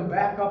get them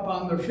back up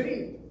on their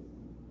feet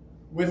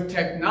with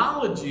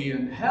technology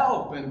and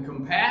help and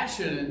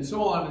compassion and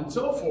so on and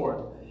so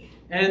forth.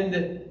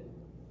 And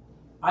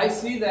I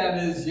see that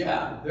as,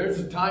 there's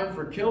a time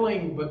for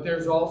killing, but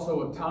there's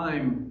also a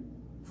time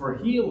for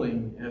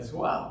healing as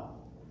well.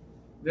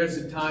 There's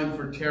a time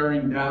for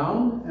tearing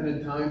down and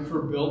a time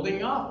for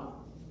building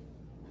up.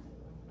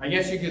 I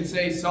guess you could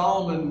say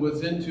Solomon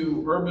was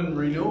into urban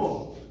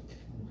renewal.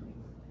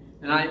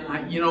 And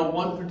I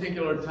one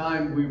particular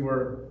time we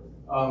were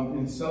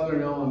in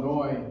southern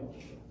Illinois,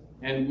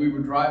 and we were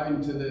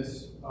driving to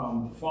this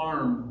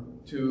farm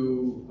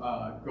to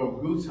go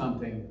goose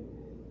hunting.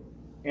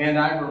 And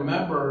I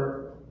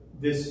remember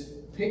this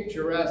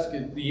picturesque,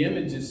 the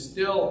image is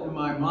still in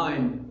my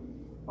mind,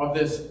 of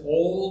this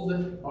old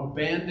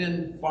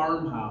abandoned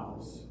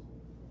farmhouse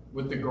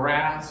with the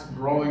grass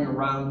growing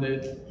around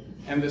it,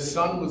 and the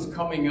sun was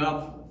coming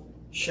up,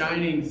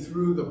 shining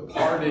through the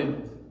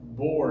parted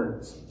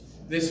boards.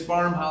 This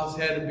farmhouse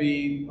had to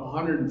be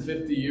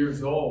 150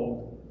 years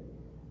old.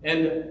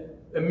 And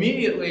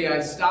immediately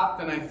I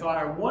stopped and I thought,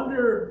 I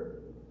wonder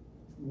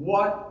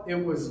what it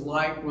was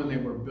like when they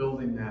were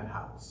building that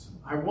house.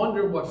 I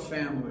wonder what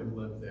family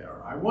lived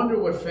there. I wonder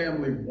what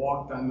family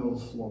walked on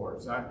those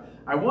floors.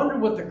 I wonder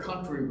what the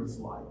country was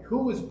like.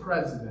 Who was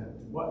president?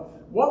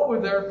 What were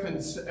their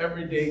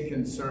everyday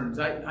concerns?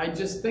 I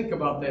just think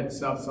about that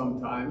stuff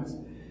sometimes.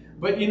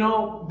 But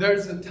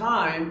there's a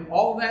time,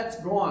 all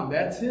that's gone,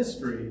 that's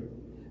history.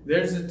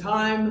 There's a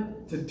time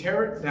to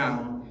tear it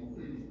down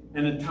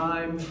and a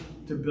time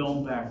to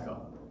build back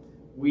up.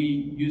 We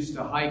used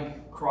to hike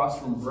across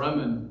from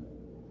Bremen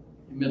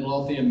in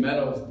Midlothian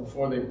Meadows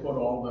before they put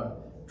all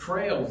the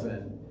trails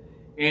in.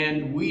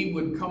 And we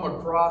would come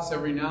across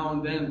every now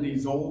and then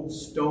these old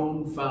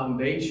stone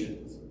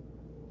foundations.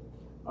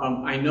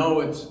 I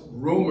know it's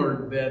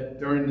rumored that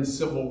during the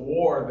Civil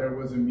War there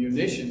was a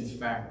munitions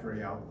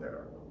factory out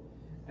there.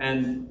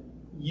 And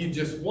you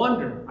just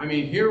wonder, I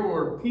mean, here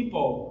were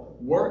people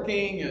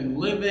working and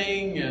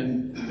living,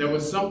 and there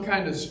was some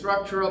kind of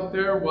structure up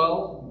there.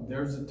 Well,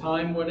 there's a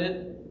time when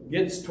it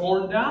gets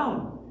torn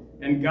down,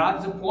 and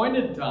God's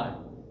appointed time.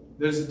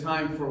 There's a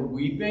time for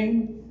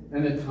weeping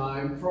and a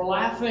time for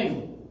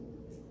laughing.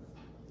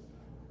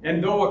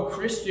 And though a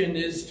Christian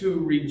is to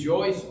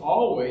rejoice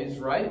always,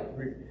 right?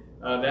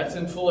 That's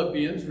in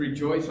Philippians,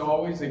 rejoice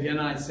always. Again,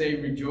 I say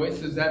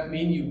rejoice. Does that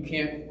mean you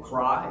can't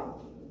cry?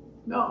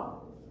 No.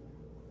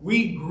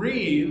 We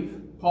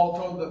grieve, Paul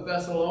told the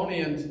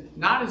Thessalonians,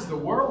 not as the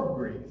world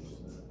grieves.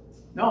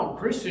 No,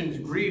 Christians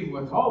grieve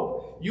with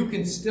hope. You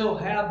can still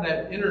have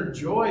that inner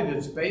joy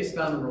that's based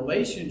on a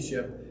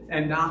relationship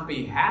and not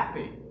be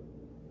happy.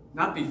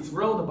 Not be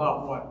thrilled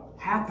about what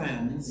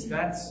happens.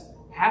 That's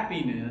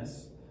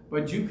happiness.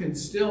 But you can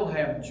still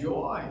have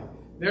joy.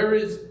 There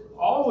is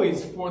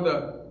always, for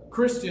the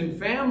Christian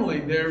family,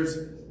 there's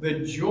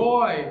the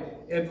joy,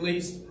 at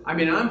least. I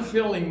mean, I'm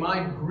feeling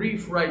my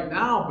grief right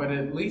now, but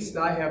at least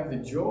I have the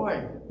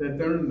joy that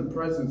they're in the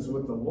presence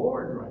with the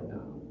Lord right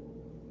now.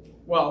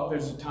 Well,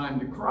 there's a time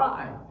to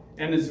cry.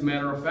 And as a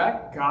matter of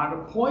fact, God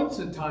appoints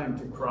a time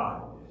to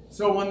cry.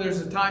 So when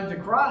there's a time to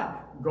cry,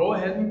 go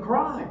ahead and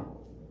cry.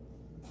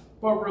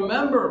 But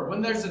remember,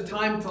 when there's a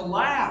time to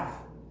laugh,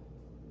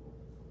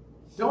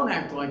 don't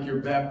act like you're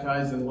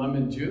baptized in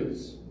lemon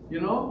juice.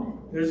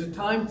 There's a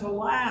time to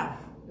laugh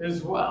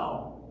as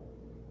well.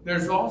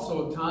 There's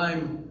also a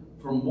time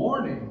for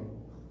mourning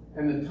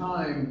and a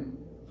time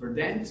for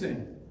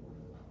dancing.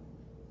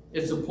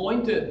 It's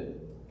appointed.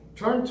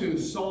 Turn to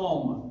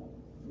Psalm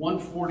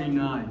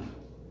 149.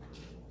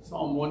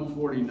 Psalm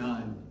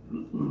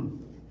 149.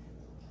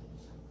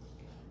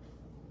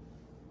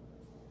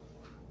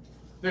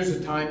 There's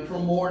a time for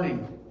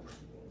mourning,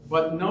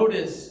 but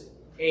notice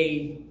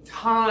a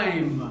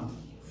time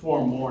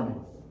for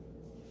mourning,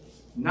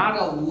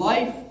 not a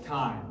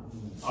lifetime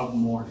of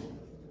mourning.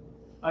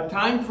 A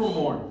time for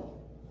mourning,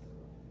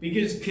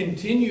 because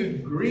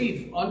continued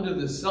grief under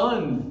the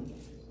sun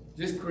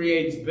just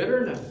creates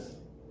bitterness.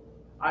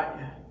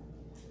 I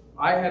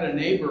had a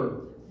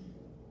neighbor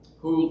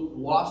who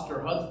lost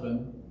her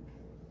husband,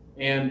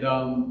 and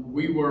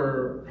we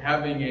were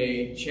having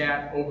a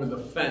chat over the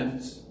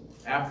fence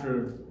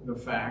after the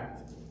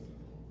fact,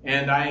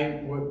 and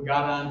I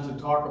got on to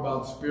talk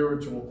about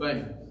spiritual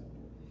things,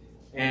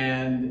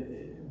 and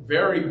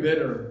very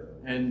bitter.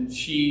 And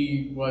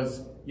she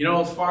was, you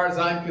know, as far as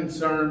I'm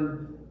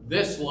concerned,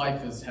 this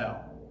life is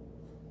hell.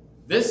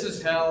 This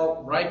is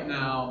hell right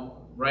now,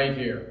 right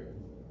here.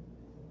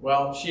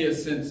 Well, she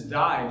has since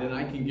died, and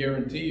I can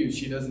guarantee you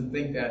she doesn't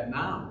think that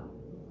now.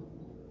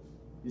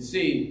 You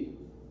see,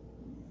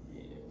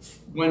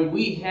 when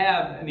we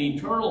have an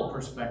eternal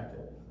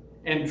perspective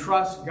and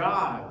trust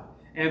God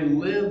and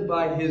live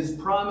by His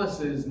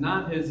promises,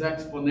 not His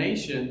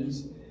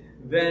explanations,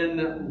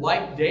 then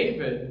like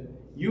David,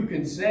 you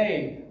can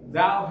say,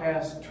 "Thou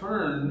hast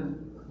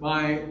turned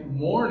my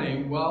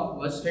mourning." Well,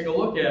 let's take a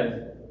look at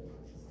it.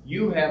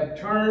 You have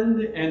turned,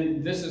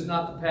 and this is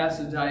not the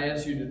passage I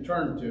asked you to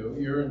turn to.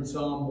 You're in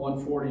Psalm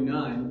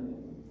 149.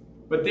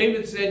 But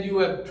David said, "You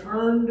have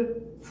turned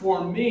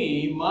for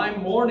me my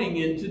mourning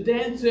into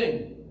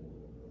dancing.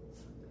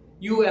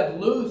 You have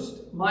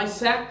loosed my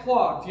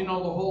sackcloth." You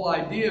know, the whole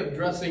idea of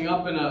dressing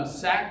up in a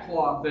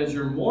sackcloth as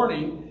your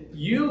mourning.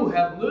 "You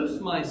have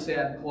loosed my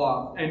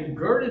sackcloth and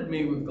girded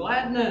me with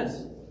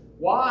gladness."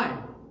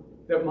 Why?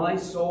 "That my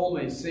soul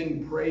may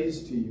sing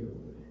praise to you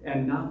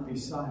and not be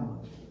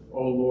silent.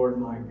 O Lord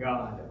my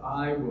God,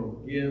 I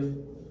will give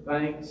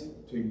thanks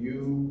to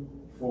you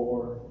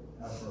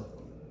forever."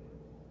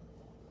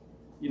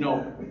 You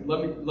know,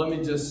 let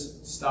me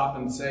just stop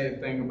and say a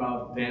thing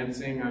about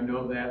dancing. I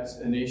know that's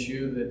an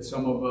issue that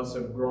some of us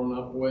have grown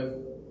up with.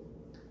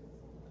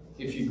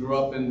 If you grew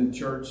up in the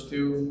church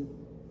too,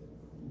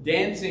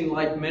 dancing,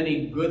 like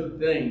many good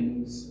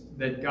things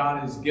that God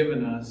has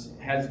given us,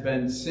 has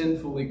been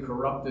sinfully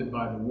corrupted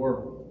by the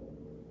world.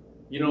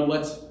 You know,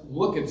 let's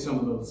look at some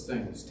of those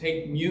things.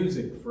 Take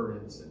music, for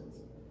instance.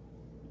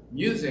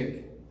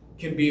 Music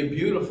can be a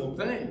beautiful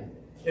thing.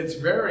 It's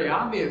very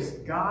obvious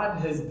God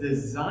has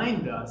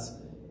designed us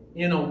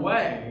in a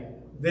way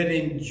that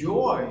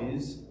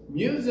enjoys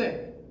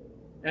music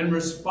and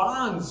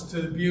responds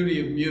to the beauty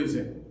of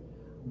music.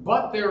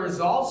 But there is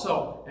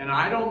also, and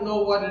I don't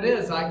know what it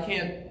is, I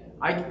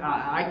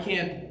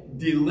can't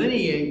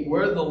delineate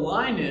where the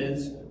line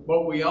is,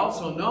 but we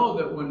also know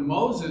that when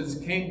Moses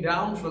came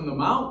down from the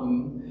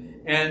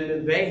mountain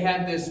and they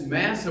had this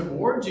massive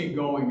orgy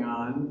going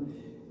on,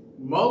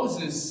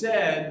 Moses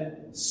said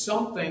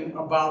something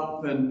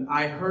about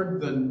I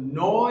heard the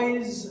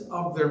noise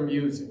of their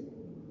music.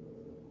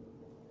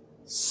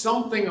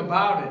 Something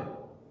about it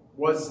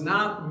was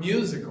not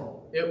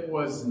musical. It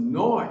was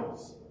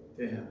noise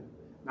to him.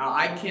 Now,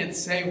 I can't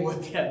say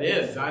what that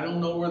is. I don't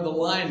know where the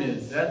line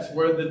is. That's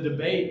where the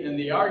debate and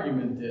the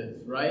argument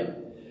is, right?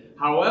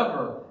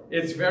 However,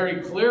 it's very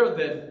clear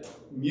that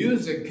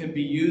music can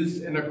be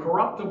used in a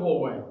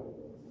corruptible way.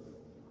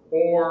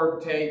 Or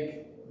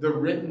take the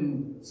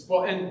written...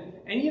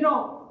 And you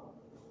know,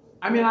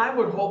 I mean, I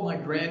would hold my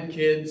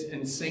grandkids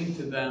and sing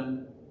to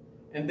them,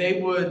 and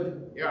they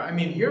would, I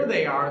mean, here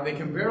they are, they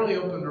can barely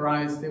open their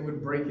eyes, they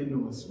would break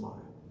into a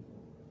smile.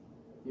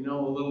 You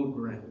know, a little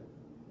grin.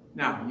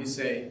 Now, you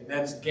say,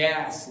 "That's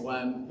gas,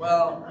 Len."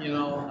 Well, you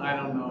know, I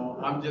don't know.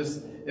 I'm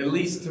just, at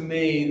least to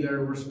me,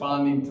 they're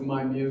responding to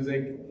my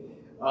music.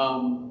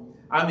 On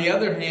the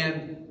other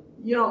hand,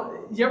 you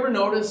know, you ever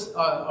notice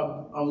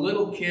a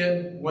little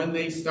kid, when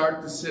they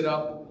start to sit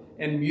up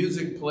and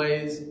music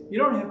plays, you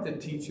don't have to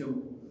teach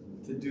them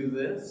to do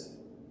this.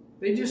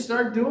 They just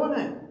start doing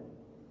it.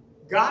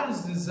 God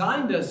has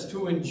designed us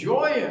to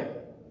enjoy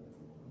it.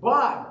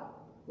 But,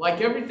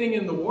 like everything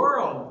in the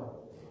world,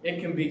 it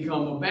can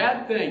become a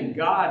bad thing.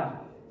 God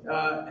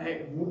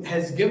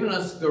has given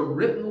us the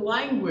written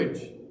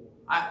language.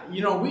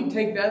 You know, we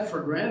take that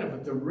for granted,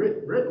 but the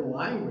written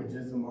language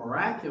is a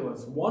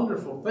miraculous,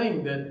 wonderful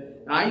thing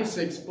that I used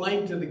to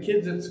explain to the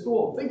kids at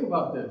school. Think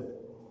about this.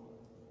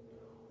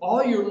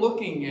 All you're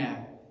looking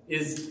at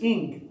is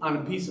ink on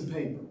a piece of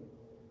paper.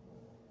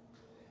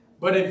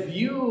 But if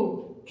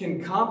you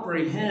can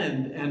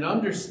comprehend and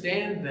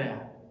understand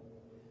that,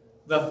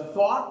 the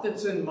thought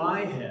that's in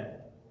my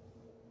head,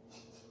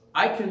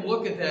 I can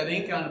look at that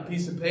ink on a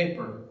piece of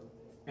paper,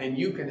 and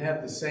you can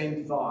have the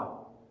same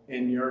thought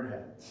in your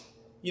head.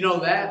 You know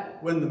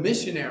that when the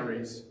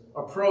missionaries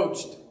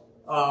approached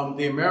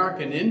the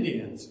American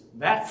Indians,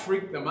 that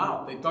freaked them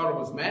out. They thought it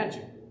was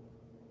magic.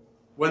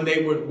 When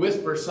they would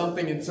whisper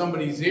something in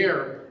somebody's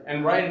ear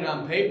and write it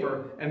on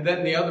paper, and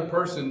then the other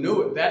person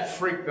knew it, that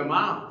freaked them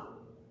out.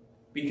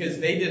 Because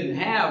they didn't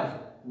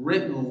have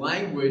written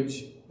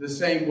language the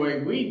same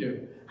way we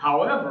do.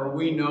 However,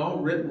 we know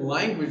written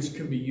language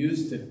can be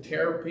used to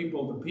tear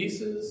people to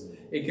pieces.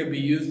 It can be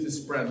used to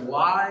spread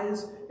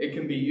lies. It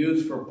can be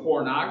used for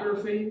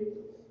pornography.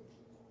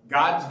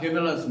 God's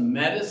given us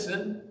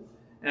medicine.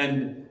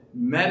 And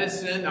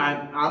medicine,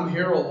 I'm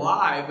here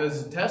alive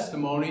as a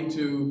testimony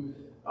to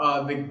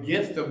the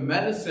gift of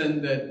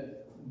medicine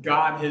that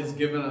God has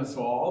given us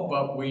all.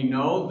 But we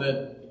know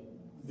that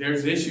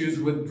there's issues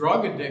with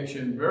drug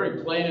addiction,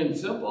 very plain and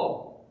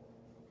simple.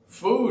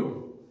 Food.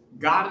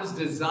 God has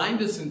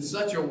designed us in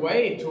such a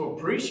way to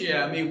appreciate.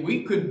 I mean,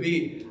 we could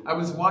be, I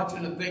was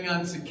watching a thing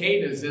on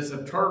cicadas as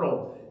a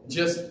turtle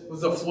just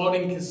was a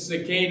floating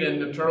cicada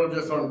and the turtle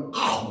just went,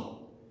 oh!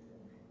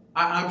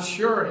 I'm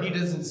sure he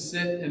doesn't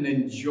sit and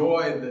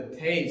enjoy the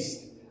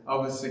taste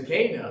of a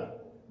cicada.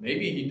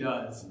 Maybe he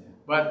does.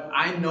 But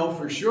I know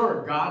for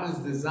sure God has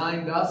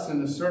designed us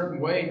in a certain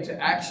way to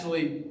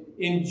actually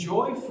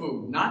enjoy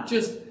food, not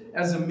just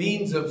as a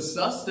means of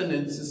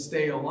sustenance to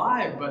stay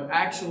alive, but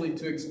actually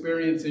to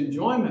experience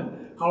enjoyment.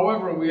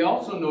 However, we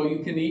also know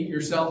you can eat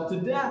yourself to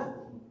death.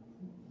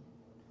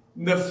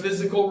 The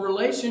physical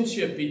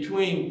relationship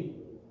between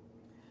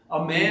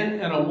a man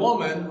and a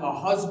woman, a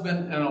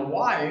husband and a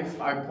wife,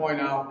 I point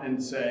out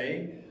and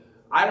say,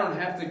 I don't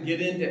have to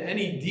get into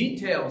any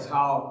details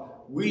how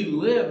we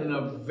live in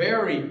a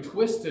very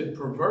twisted,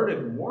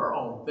 perverted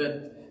world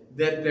that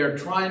they're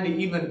trying to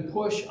even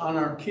push on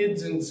our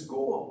kids in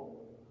school.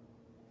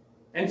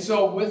 And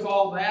so with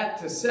all that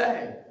to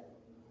say,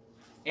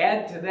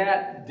 add to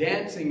that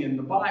dancing in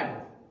the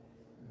Bible.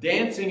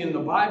 Dancing in the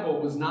Bible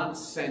was not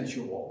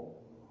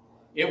sensual.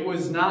 It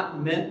was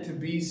not meant to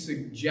be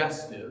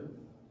suggestive.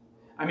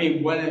 I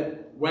mean, when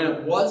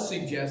it was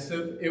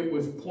suggestive, it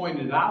was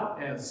pointed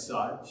out as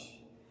such.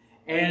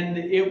 And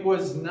it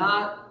was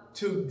not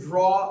to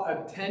draw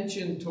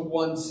attention to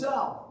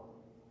oneself.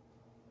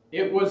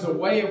 It was a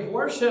way of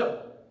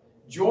worship,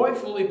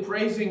 joyfully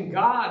praising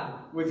God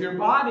with your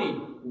body,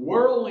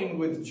 whirling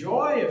with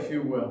joy, if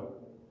you will.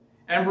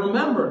 And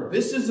remember,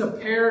 this is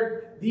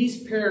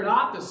these paired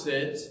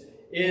opposites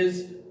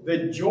is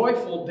the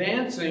joyful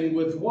dancing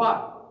with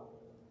what?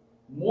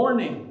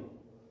 Mourning.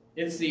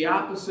 It's the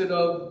opposite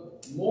of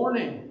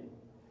mourning.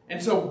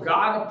 And so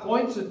God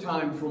appoints a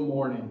time for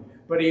mourning,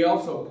 but he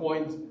also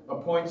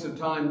appoints a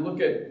time.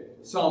 Look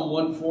at Psalm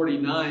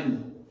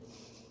 149.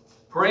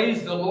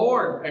 Praise the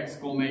Lord!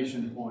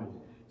 Exclamation point.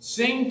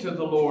 Sing to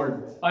the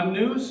Lord a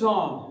new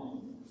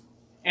song,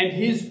 and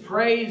his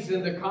praise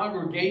in the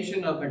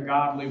congregation of the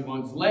godly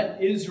ones.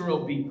 Let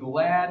Israel be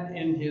glad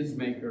in his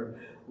maker.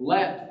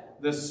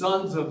 Let the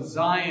sons of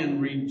Zion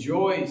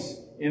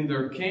rejoice in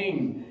their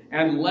king,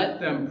 and let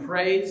them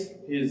praise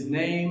his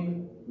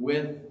name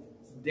with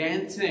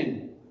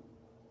dancing.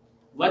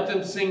 Let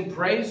them sing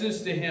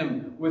praises to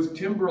him with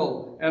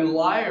timbrel and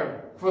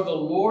lyre, for the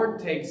Lord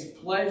takes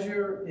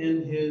pleasure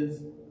in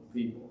his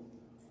people.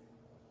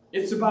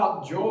 It's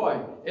about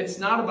joy. It's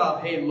not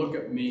about, hey, look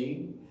at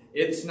me.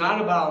 It's not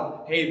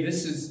about, hey,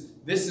 this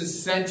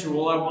is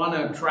sensual. I want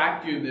to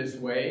attract you this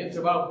way. It's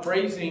about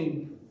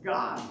praising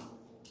God.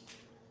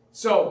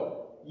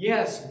 So,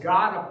 yes,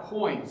 God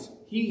appoints.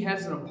 He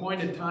has an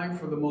appointed time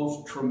for the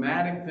most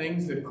traumatic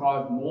things that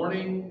cause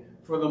mourning,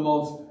 for the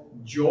most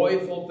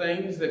joyful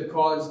things that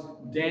cause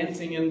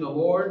dancing in the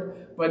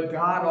Lord. But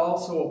God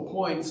also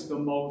appoints the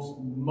most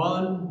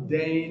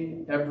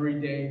mundane,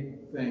 everyday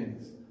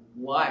things,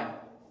 like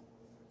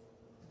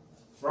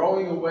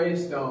throwing away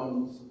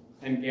stones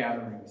and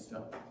gathering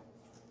stuff.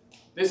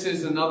 This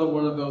is another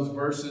one of those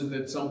verses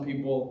that some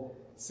people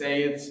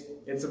say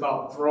it's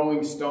about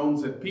throwing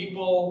stones at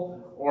people,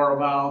 or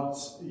about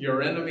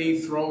your enemy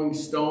throwing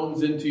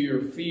stones into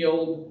your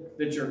field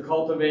that you're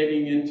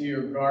cultivating, into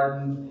your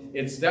garden.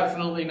 It's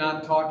definitely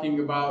not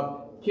talking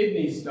about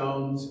kidney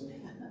stones.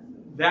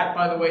 That,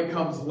 by the way,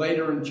 comes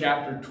later in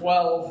chapter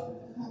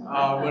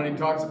 12 when he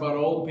talks about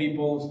old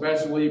people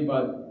especially,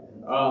 but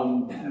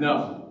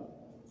no.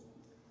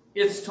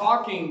 It's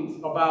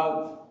talking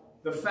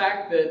about the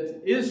fact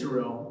that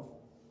Israel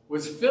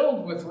was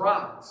filled with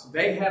rocks.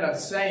 They had a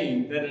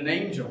saying that an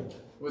angel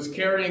was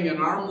carrying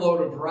an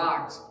armload of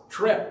rocks,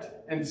 tripped,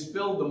 and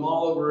spilled them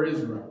all over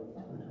Israel.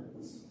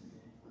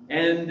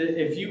 And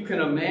if you can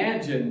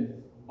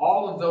imagine,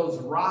 all of those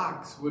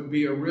rocks would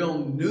be a real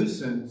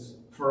nuisance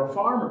for a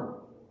farmer.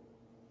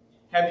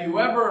 Have you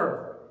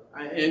ever,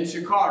 in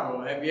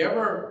Chicago, have you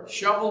ever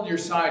shoveled your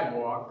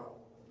sidewalk,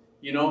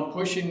 you know,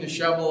 pushing the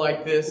shovel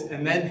like this,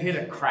 and then hit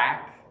a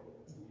crack,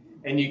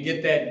 and you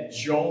get that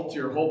jolt,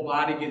 your whole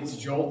body gets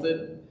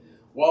jolted?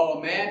 Well,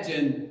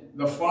 imagine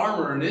the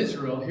farmer in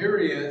Israel. Here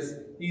he is,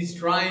 he's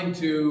trying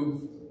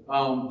to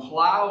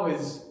plow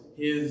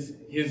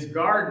his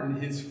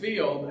garden, his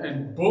field,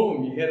 and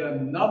boom, you hit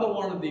another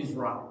one of these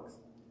rocks.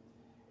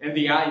 And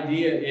the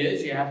idea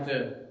is you have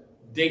to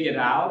dig it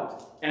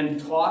out and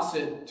toss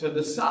it to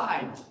the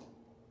side.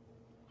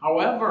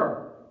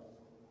 However,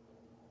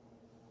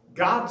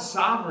 God's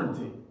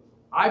sovereignty,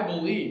 I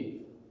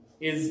believe,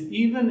 is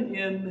even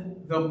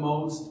in the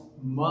most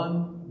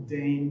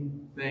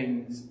mundane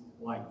things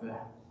like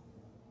that.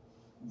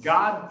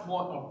 God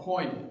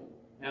appointed,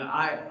 and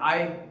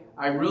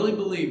I really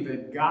believe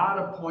that God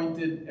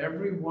appointed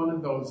every one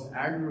of those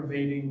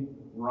aggravating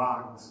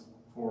rocks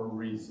for a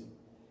reason.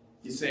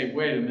 You say,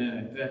 wait a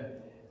minute,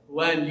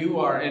 Len, you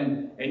are,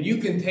 and you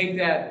can take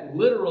that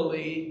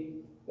literally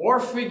or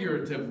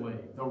figuratively,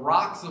 the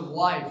rocks of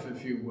life,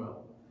 if you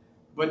will.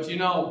 But you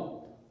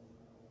know,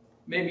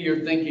 maybe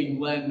you're thinking,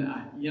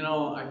 Len, you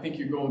know, I think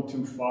you're going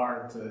too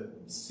far to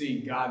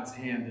see God's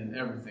hand in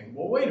everything.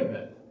 Well, wait a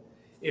minute.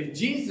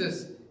 If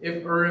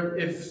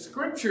if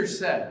Scripture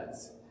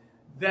says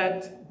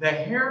that the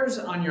hairs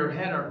on your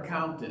head are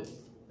counted,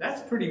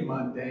 that's pretty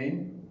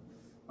mundane,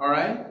 all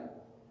right?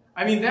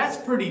 I mean, that's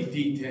pretty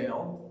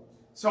detailed.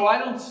 So I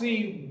don't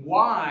see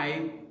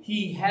why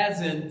he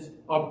hasn't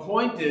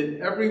appointed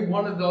every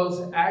one of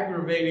those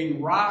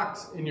aggravating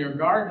rocks in your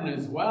garden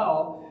as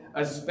well,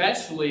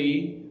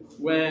 especially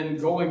when,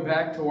 going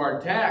back to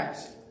our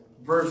text,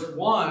 verse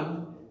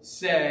 1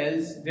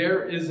 says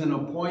there is an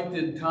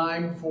appointed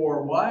time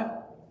for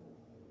what?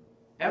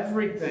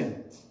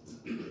 Everything.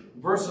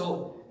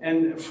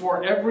 And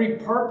for every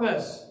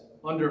purpose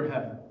under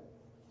heaven.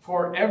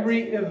 For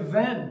every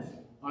event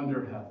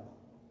under heaven.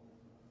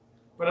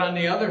 But on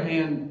the other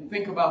hand,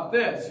 think about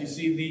this. You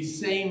see, these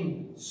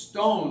same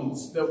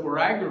stones that were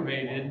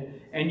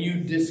aggravated and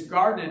you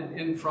discarded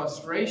in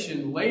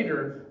frustration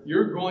later,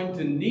 you're going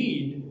to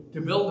need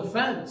to build a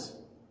fence.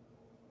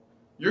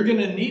 You're going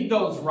to need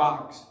those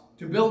rocks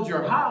to build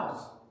your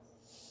house.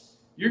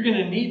 You're going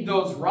to need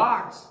those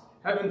rocks,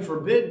 heaven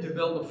forbid, to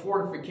build a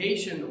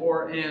fortification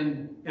or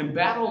an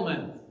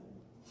embattlement.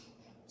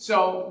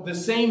 So the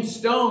same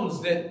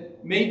stones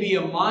that may be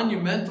a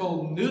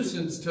monumental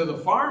nuisance to the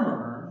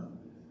farmer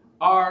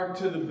are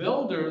to the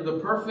builder the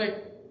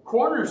perfect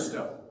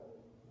cornerstone.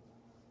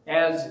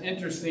 As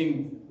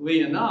interestingly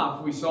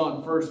enough, we saw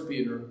in 1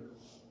 Peter,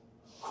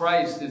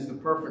 Christ is the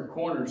perfect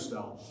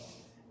cornerstone.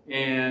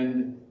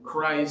 And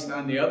Christ,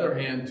 on the other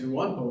hand, to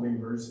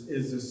unbelievers,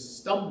 is a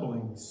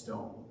stumbling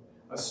stone,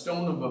 a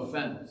stone of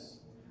offense.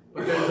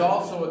 But there's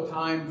also a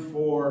time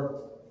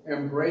for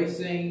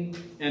embracing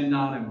and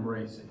not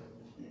embracing.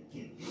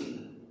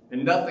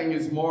 And nothing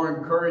is more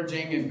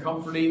encouraging and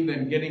comforting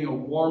than getting a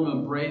warm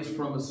embrace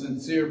from a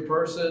sincere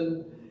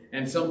person.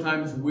 And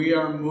sometimes we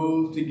are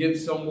moved to give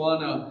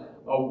someone a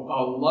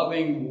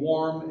loving,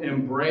 warm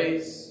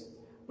embrace.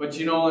 But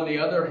you know, on the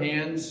other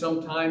hand,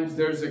 sometimes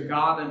there's a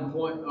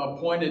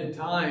God-appointed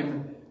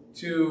time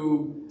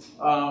to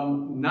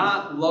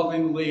not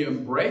lovingly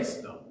embrace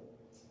them.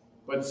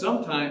 But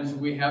sometimes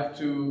we have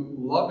to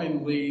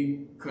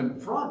lovingly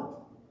confront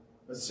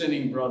a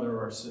sinning brother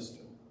or sister.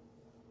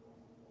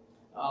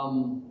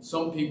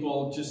 Some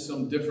people, just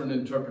some different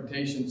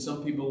interpretations,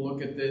 some people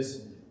look at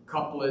this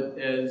couplet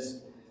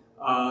as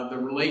the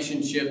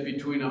relationship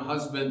between a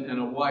husband and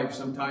a wife.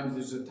 Sometimes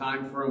there's a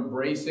time for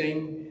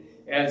embracing,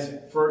 as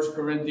 1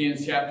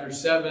 Corinthians chapter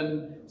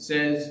 7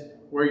 says,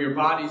 where your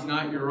body's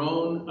not your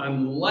own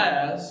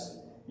unless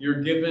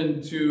you're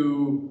given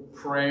to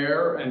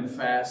prayer and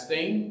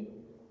fasting.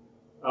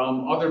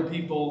 Other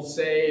people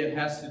say it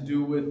has to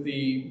do with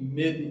the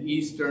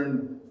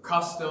Mid-Eastern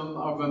custom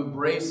of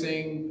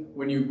embracing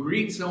when you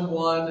greet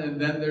someone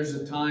and then there's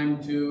a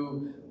time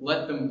to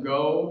let them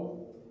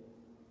go.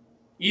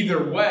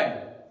 Either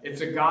way,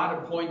 it's a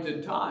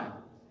God-appointed time,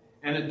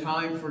 and a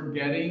time for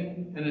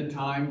getting and a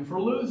time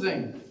for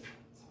losing.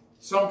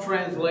 Some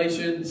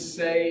translations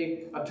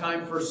say a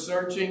time for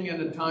searching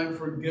and a time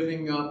for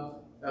giving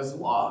up as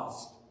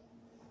lost.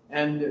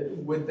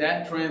 And with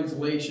that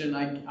translation,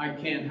 I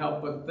can't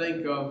help but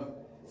think of,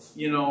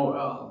 you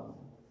know,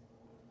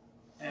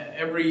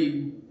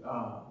 every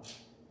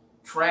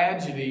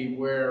tragedy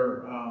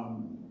where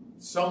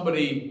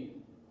somebody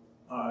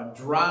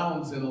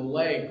drowns in a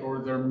lake or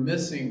they're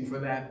missing for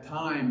that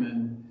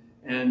time.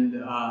 And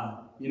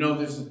you know,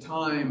 there's a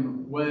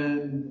time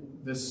when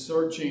the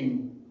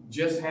searching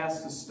just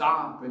has to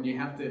stop and you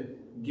have to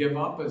give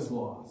up as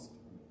lost.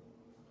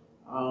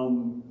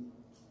 On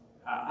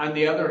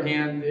the other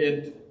hand,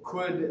 it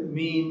could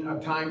mean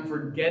a time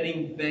for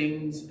getting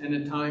things and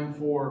a time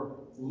for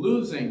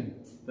losing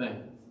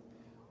things.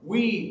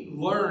 We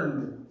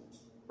learned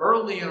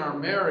early in our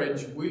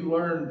marriage, we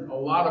learned a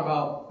lot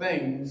about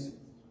things.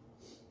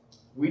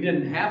 We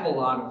didn't have a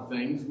lot of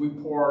things. We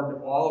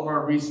poured all of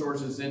our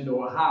resources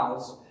into a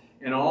house,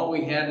 and all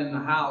we had in the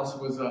house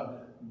was a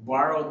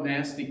borrowed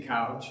nasty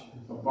couch,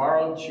 a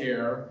borrowed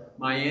chair,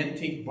 my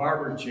antique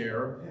barber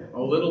chair,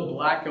 a little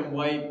black and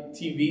white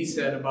TV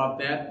set about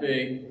that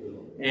big,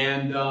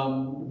 and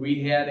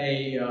we had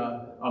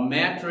a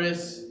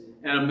mattress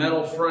and a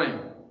metal frame.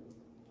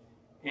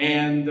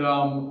 And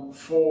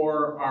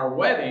for our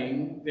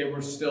wedding, they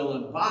were still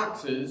in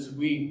boxes.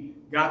 We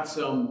got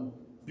some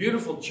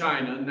beautiful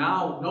china.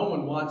 Now no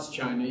one wants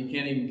china. You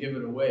can't even give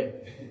it away.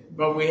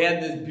 But we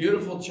had this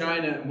beautiful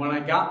china. And when I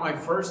got my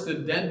first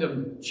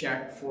addendum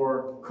check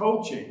for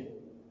coaching,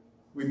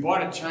 we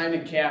bought a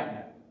china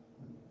cabinet.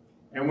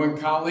 And when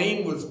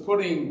Colleen was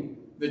putting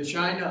the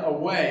china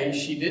away,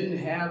 she didn't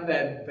have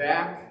that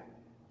back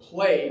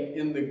played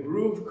in the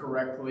groove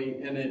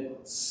correctly, and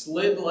it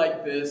slid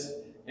like this,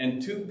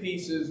 and two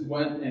pieces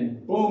went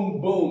and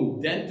boom,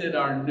 boom, dented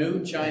our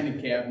new china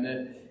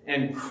cabinet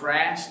and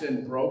crashed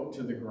and broke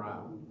to the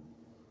ground.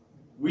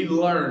 We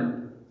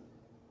learned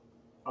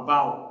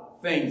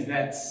about things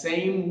that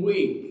same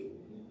week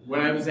when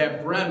I was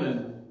at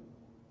Bremen.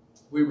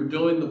 We were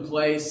doing the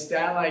play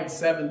Stalag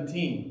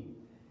 17,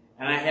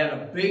 and I had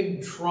a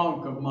big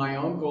trunk of my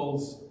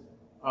uncle's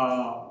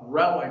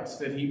relics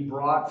that he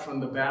brought from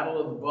the Battle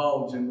of the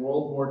Bulge in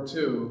World War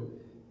II,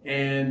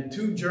 and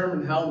 2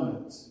 German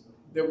helmets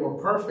that were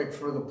perfect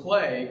for the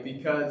play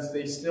because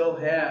they still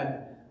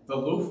had the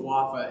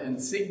Luftwaffe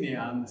insignia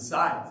on the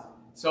sides.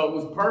 So it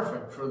was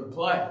perfect for the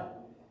play.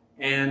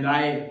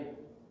 And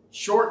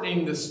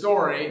shortening the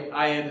story,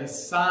 I had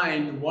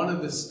assigned one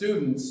of the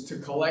students to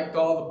collect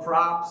all the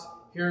props.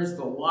 Here's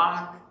the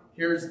lock,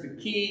 here's the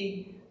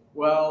key.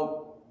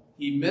 Well,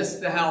 he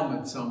missed the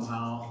helmet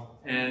somehow,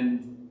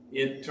 and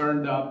it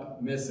turned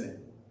up missing.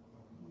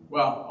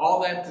 Well,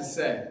 all that to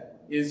say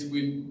is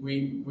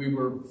we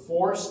were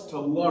forced to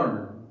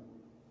learn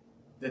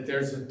that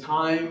there's a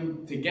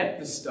time to get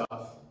the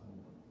stuff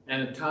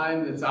and a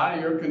time that's out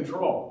of your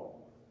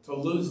control to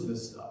lose the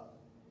stuff,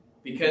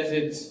 because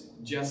it's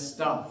just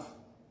stuff.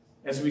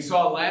 As we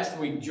saw last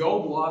week,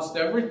 Job lost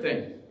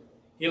everything.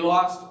 He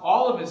lost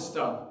all of his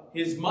stuff,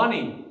 his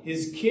money,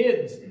 his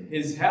kids,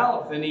 his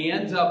health, and he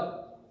ends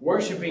up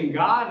worshiping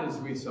God, as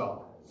we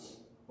saw.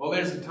 Well,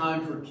 there's a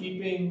time for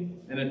keeping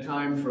and a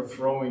time for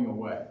throwing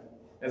away.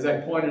 As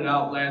I pointed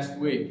out last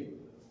week,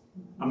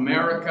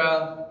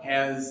 America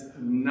has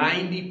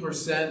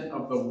 90%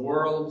 of the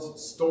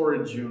world's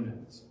storage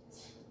units.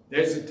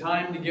 There's a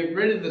time to get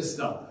rid of the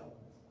stuff.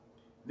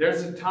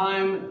 There's a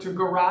time to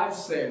garage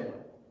sale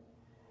it.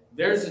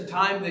 There's a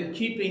time that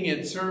keeping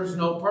it serves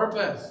no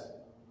purpose.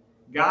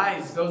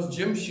 Guys, those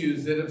gym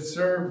shoes that have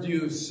served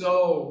you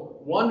so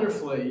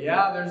wonderfully,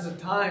 yeah, there's a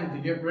time to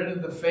get rid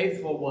of the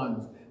faithful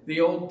ones. The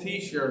old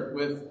t-shirt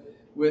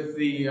with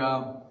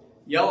the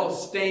yellow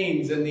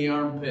stains in the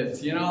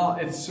armpits. You know,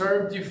 it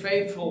served you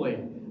faithfully,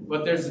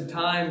 but there's a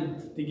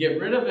time to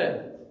get rid of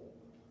it.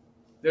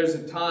 There's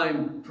a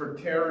time for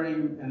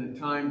tearing and a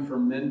time for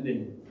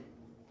mending.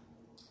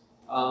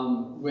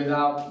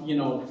 Without, you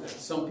know,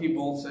 some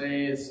people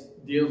say it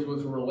deals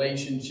with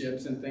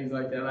relationships and things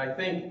like that. I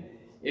think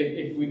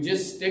if we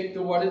just stick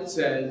to what it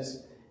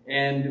says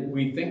and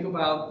we think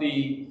about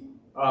the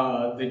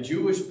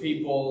Jewish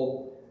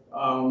people,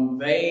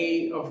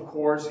 they, of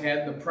course,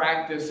 had the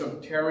practice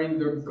of tearing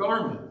their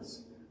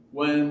garments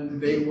when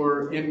they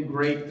were in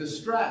great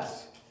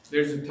distress.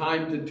 There's a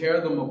time to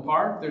tear them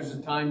apart. There's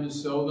a time to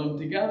sew them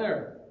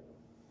together.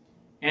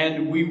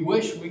 And we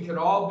wish we could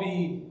all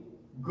be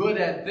good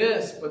at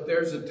this, but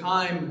there's a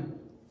time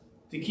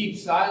to keep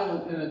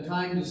silent and a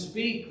time to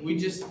speak. We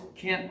just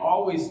can't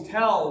always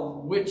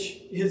tell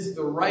which is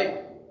the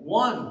right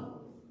one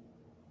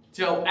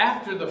till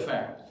after the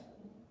fact.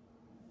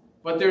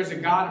 But there's a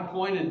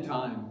God-appointed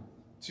time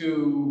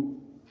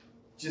to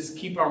just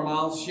keep our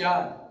mouths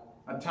shut.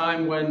 A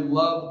time when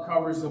love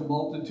covers a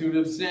multitude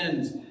of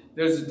sins.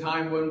 There's a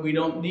time when we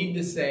don't need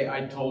to say,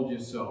 I told you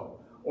so.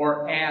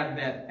 Or add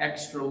that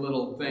extra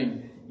little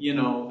thing, you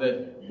know,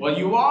 that, well,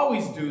 you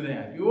always do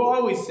that. You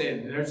always say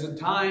that. There's a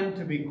time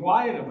to be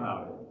quiet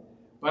about it.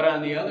 But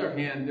on the other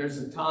hand, there's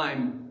a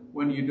time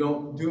when you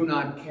do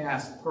not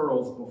cast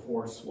pearls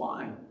before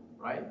swine,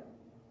 right?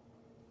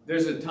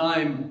 There's a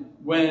time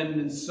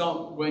when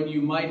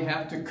you might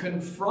have to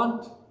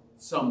confront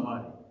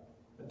somebody.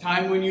 A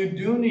time when you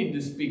do need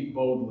to speak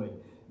boldly.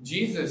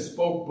 Jesus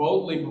spoke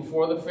boldly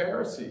before the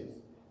Pharisees.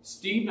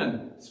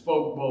 Stephen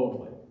spoke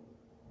boldly.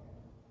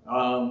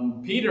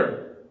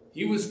 Peter,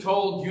 he was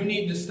told, you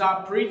need to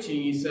stop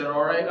preaching. He said,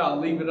 all right, I'll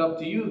leave it up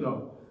to you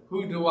though.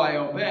 Who do I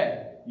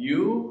obey?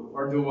 You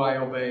or do I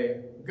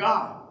obey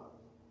God?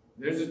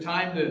 There's a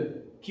time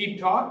to keep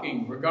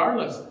talking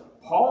regardless.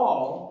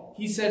 Paul,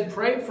 he said,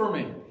 pray for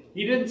me.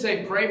 He didn't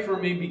say pray for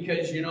me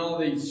because, you know,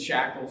 these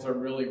shackles are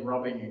really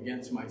rubbing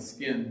against my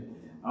skin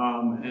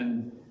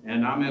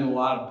and I'm in a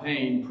lot of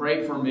pain.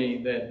 Pray for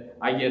me that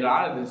I get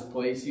out of this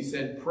place. He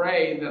said,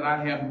 pray that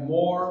I have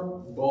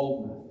more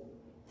boldness.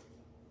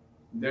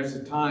 There's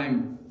a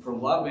time for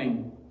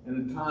loving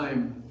and a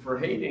time for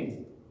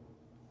hating.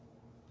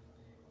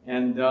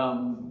 And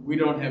we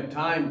don't have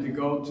time to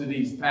go to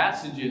these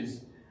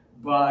passages,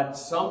 but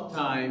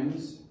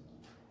sometimes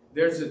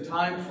there's a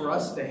time for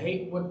us to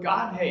hate what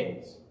God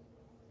hates.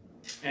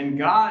 And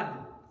God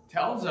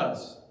tells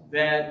us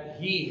that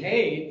He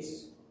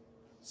hates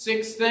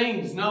 6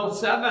 things, no,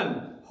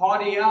 7.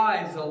 Haughty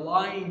eyes, a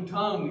lying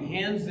tongue,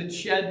 hands that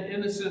shed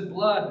innocent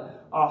blood,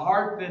 a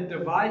heart that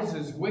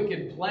devises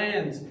wicked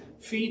plans,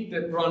 feet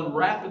that run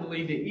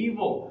rapidly to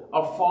evil,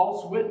 a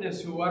false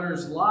witness who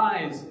utters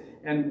lies,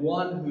 and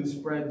one who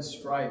spreads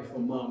strife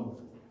among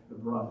the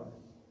brethren.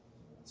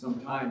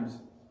 Sometimes,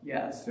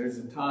 yes, there's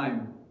a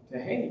time to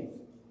hate.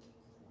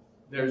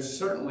 There's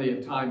certainly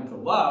a time to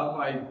love.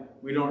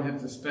 We don't have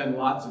to spend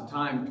lots of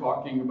time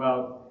talking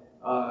about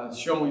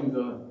showing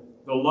the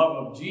the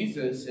love of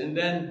Jesus, and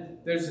then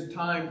there's a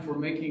time for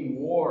making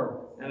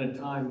war and a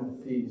time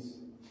of peace.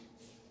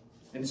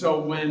 And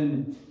so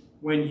when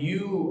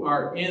you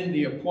are in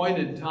the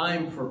appointed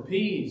time for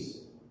peace,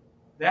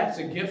 that's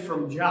a gift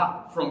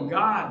from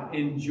God.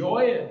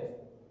 Enjoy it.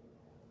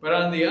 But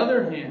on the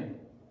other hand,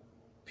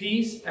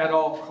 peace at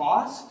all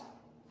cost?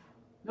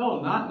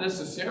 No, not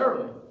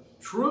necessarily.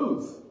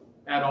 Truth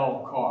at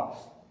all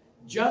cost.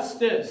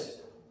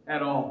 Justice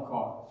at all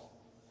cost.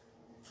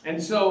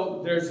 And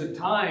so there's a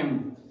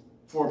time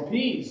for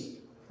peace,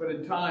 but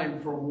a time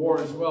for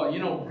war as well. You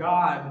know,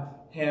 God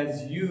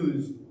has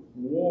used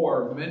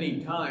war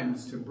many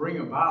times to bring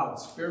about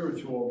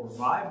spiritual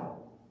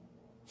revival.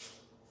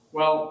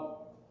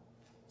 Well,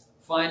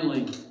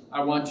 finally,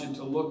 I want you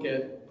to look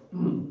at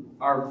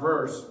our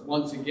verse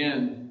once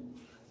again,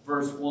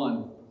 verse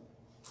 1.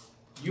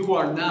 You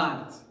are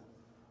not,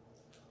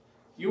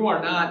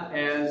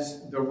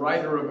 as the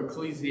writer of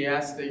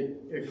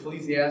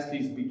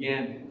Ecclesiastes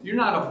began, you're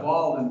not a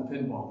ball in a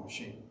pinball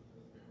machine,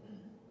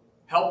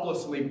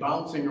 helplessly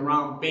bouncing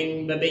around,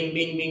 bing, ba, bing,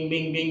 bing, bing,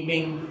 bing, bing,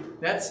 bing.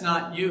 That's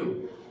not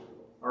you,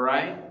 all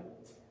right?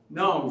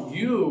 No,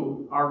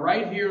 you are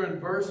right here in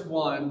verse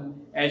 1.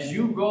 As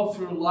you go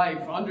through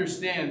life,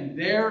 understand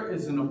there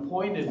is an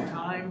appointed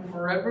time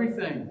for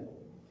everything.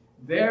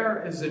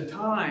 There is a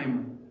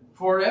time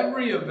for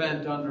every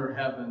event under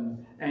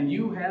heaven, and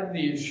you have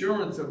the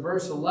assurance of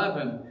verse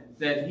 11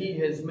 that He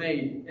has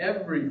made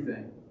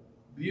everything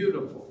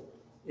beautiful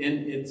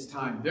in its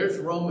time. There's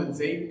Romans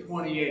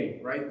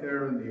 8:28 right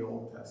there in the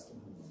Old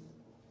Testament.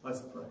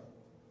 Let's pray.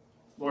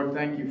 Lord,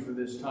 thank you for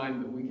this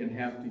time that we can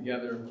have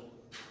together.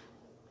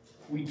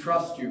 We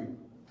trust you.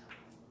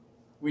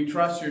 We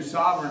trust your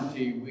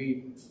sovereignty.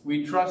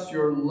 We trust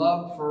your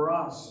love for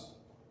us.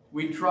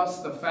 We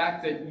trust the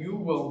fact that you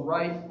will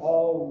right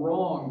all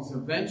wrongs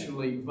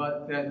eventually,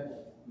 but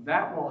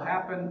that will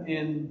happen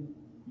in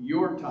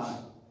your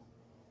time.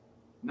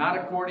 Not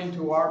according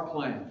to our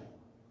plan,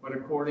 but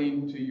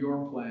according to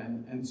your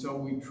plan. And so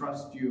we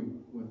trust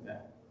you with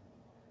that.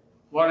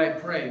 Lord, I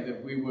pray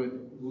that we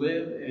would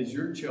live as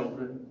your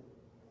children.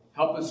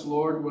 Help us,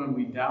 Lord, when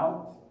we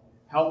doubt.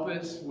 Help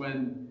us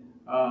when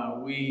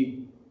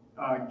we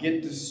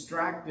get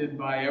distracted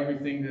by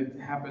everything that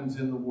happens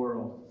in the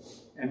world.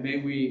 And may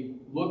we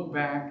look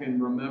back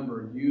and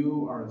remember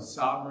you are a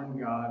sovereign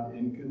God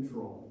in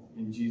control.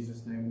 In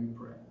Jesus' name we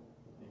pray.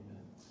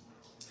 Amen.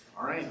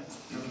 All right.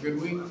 Have a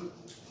good week.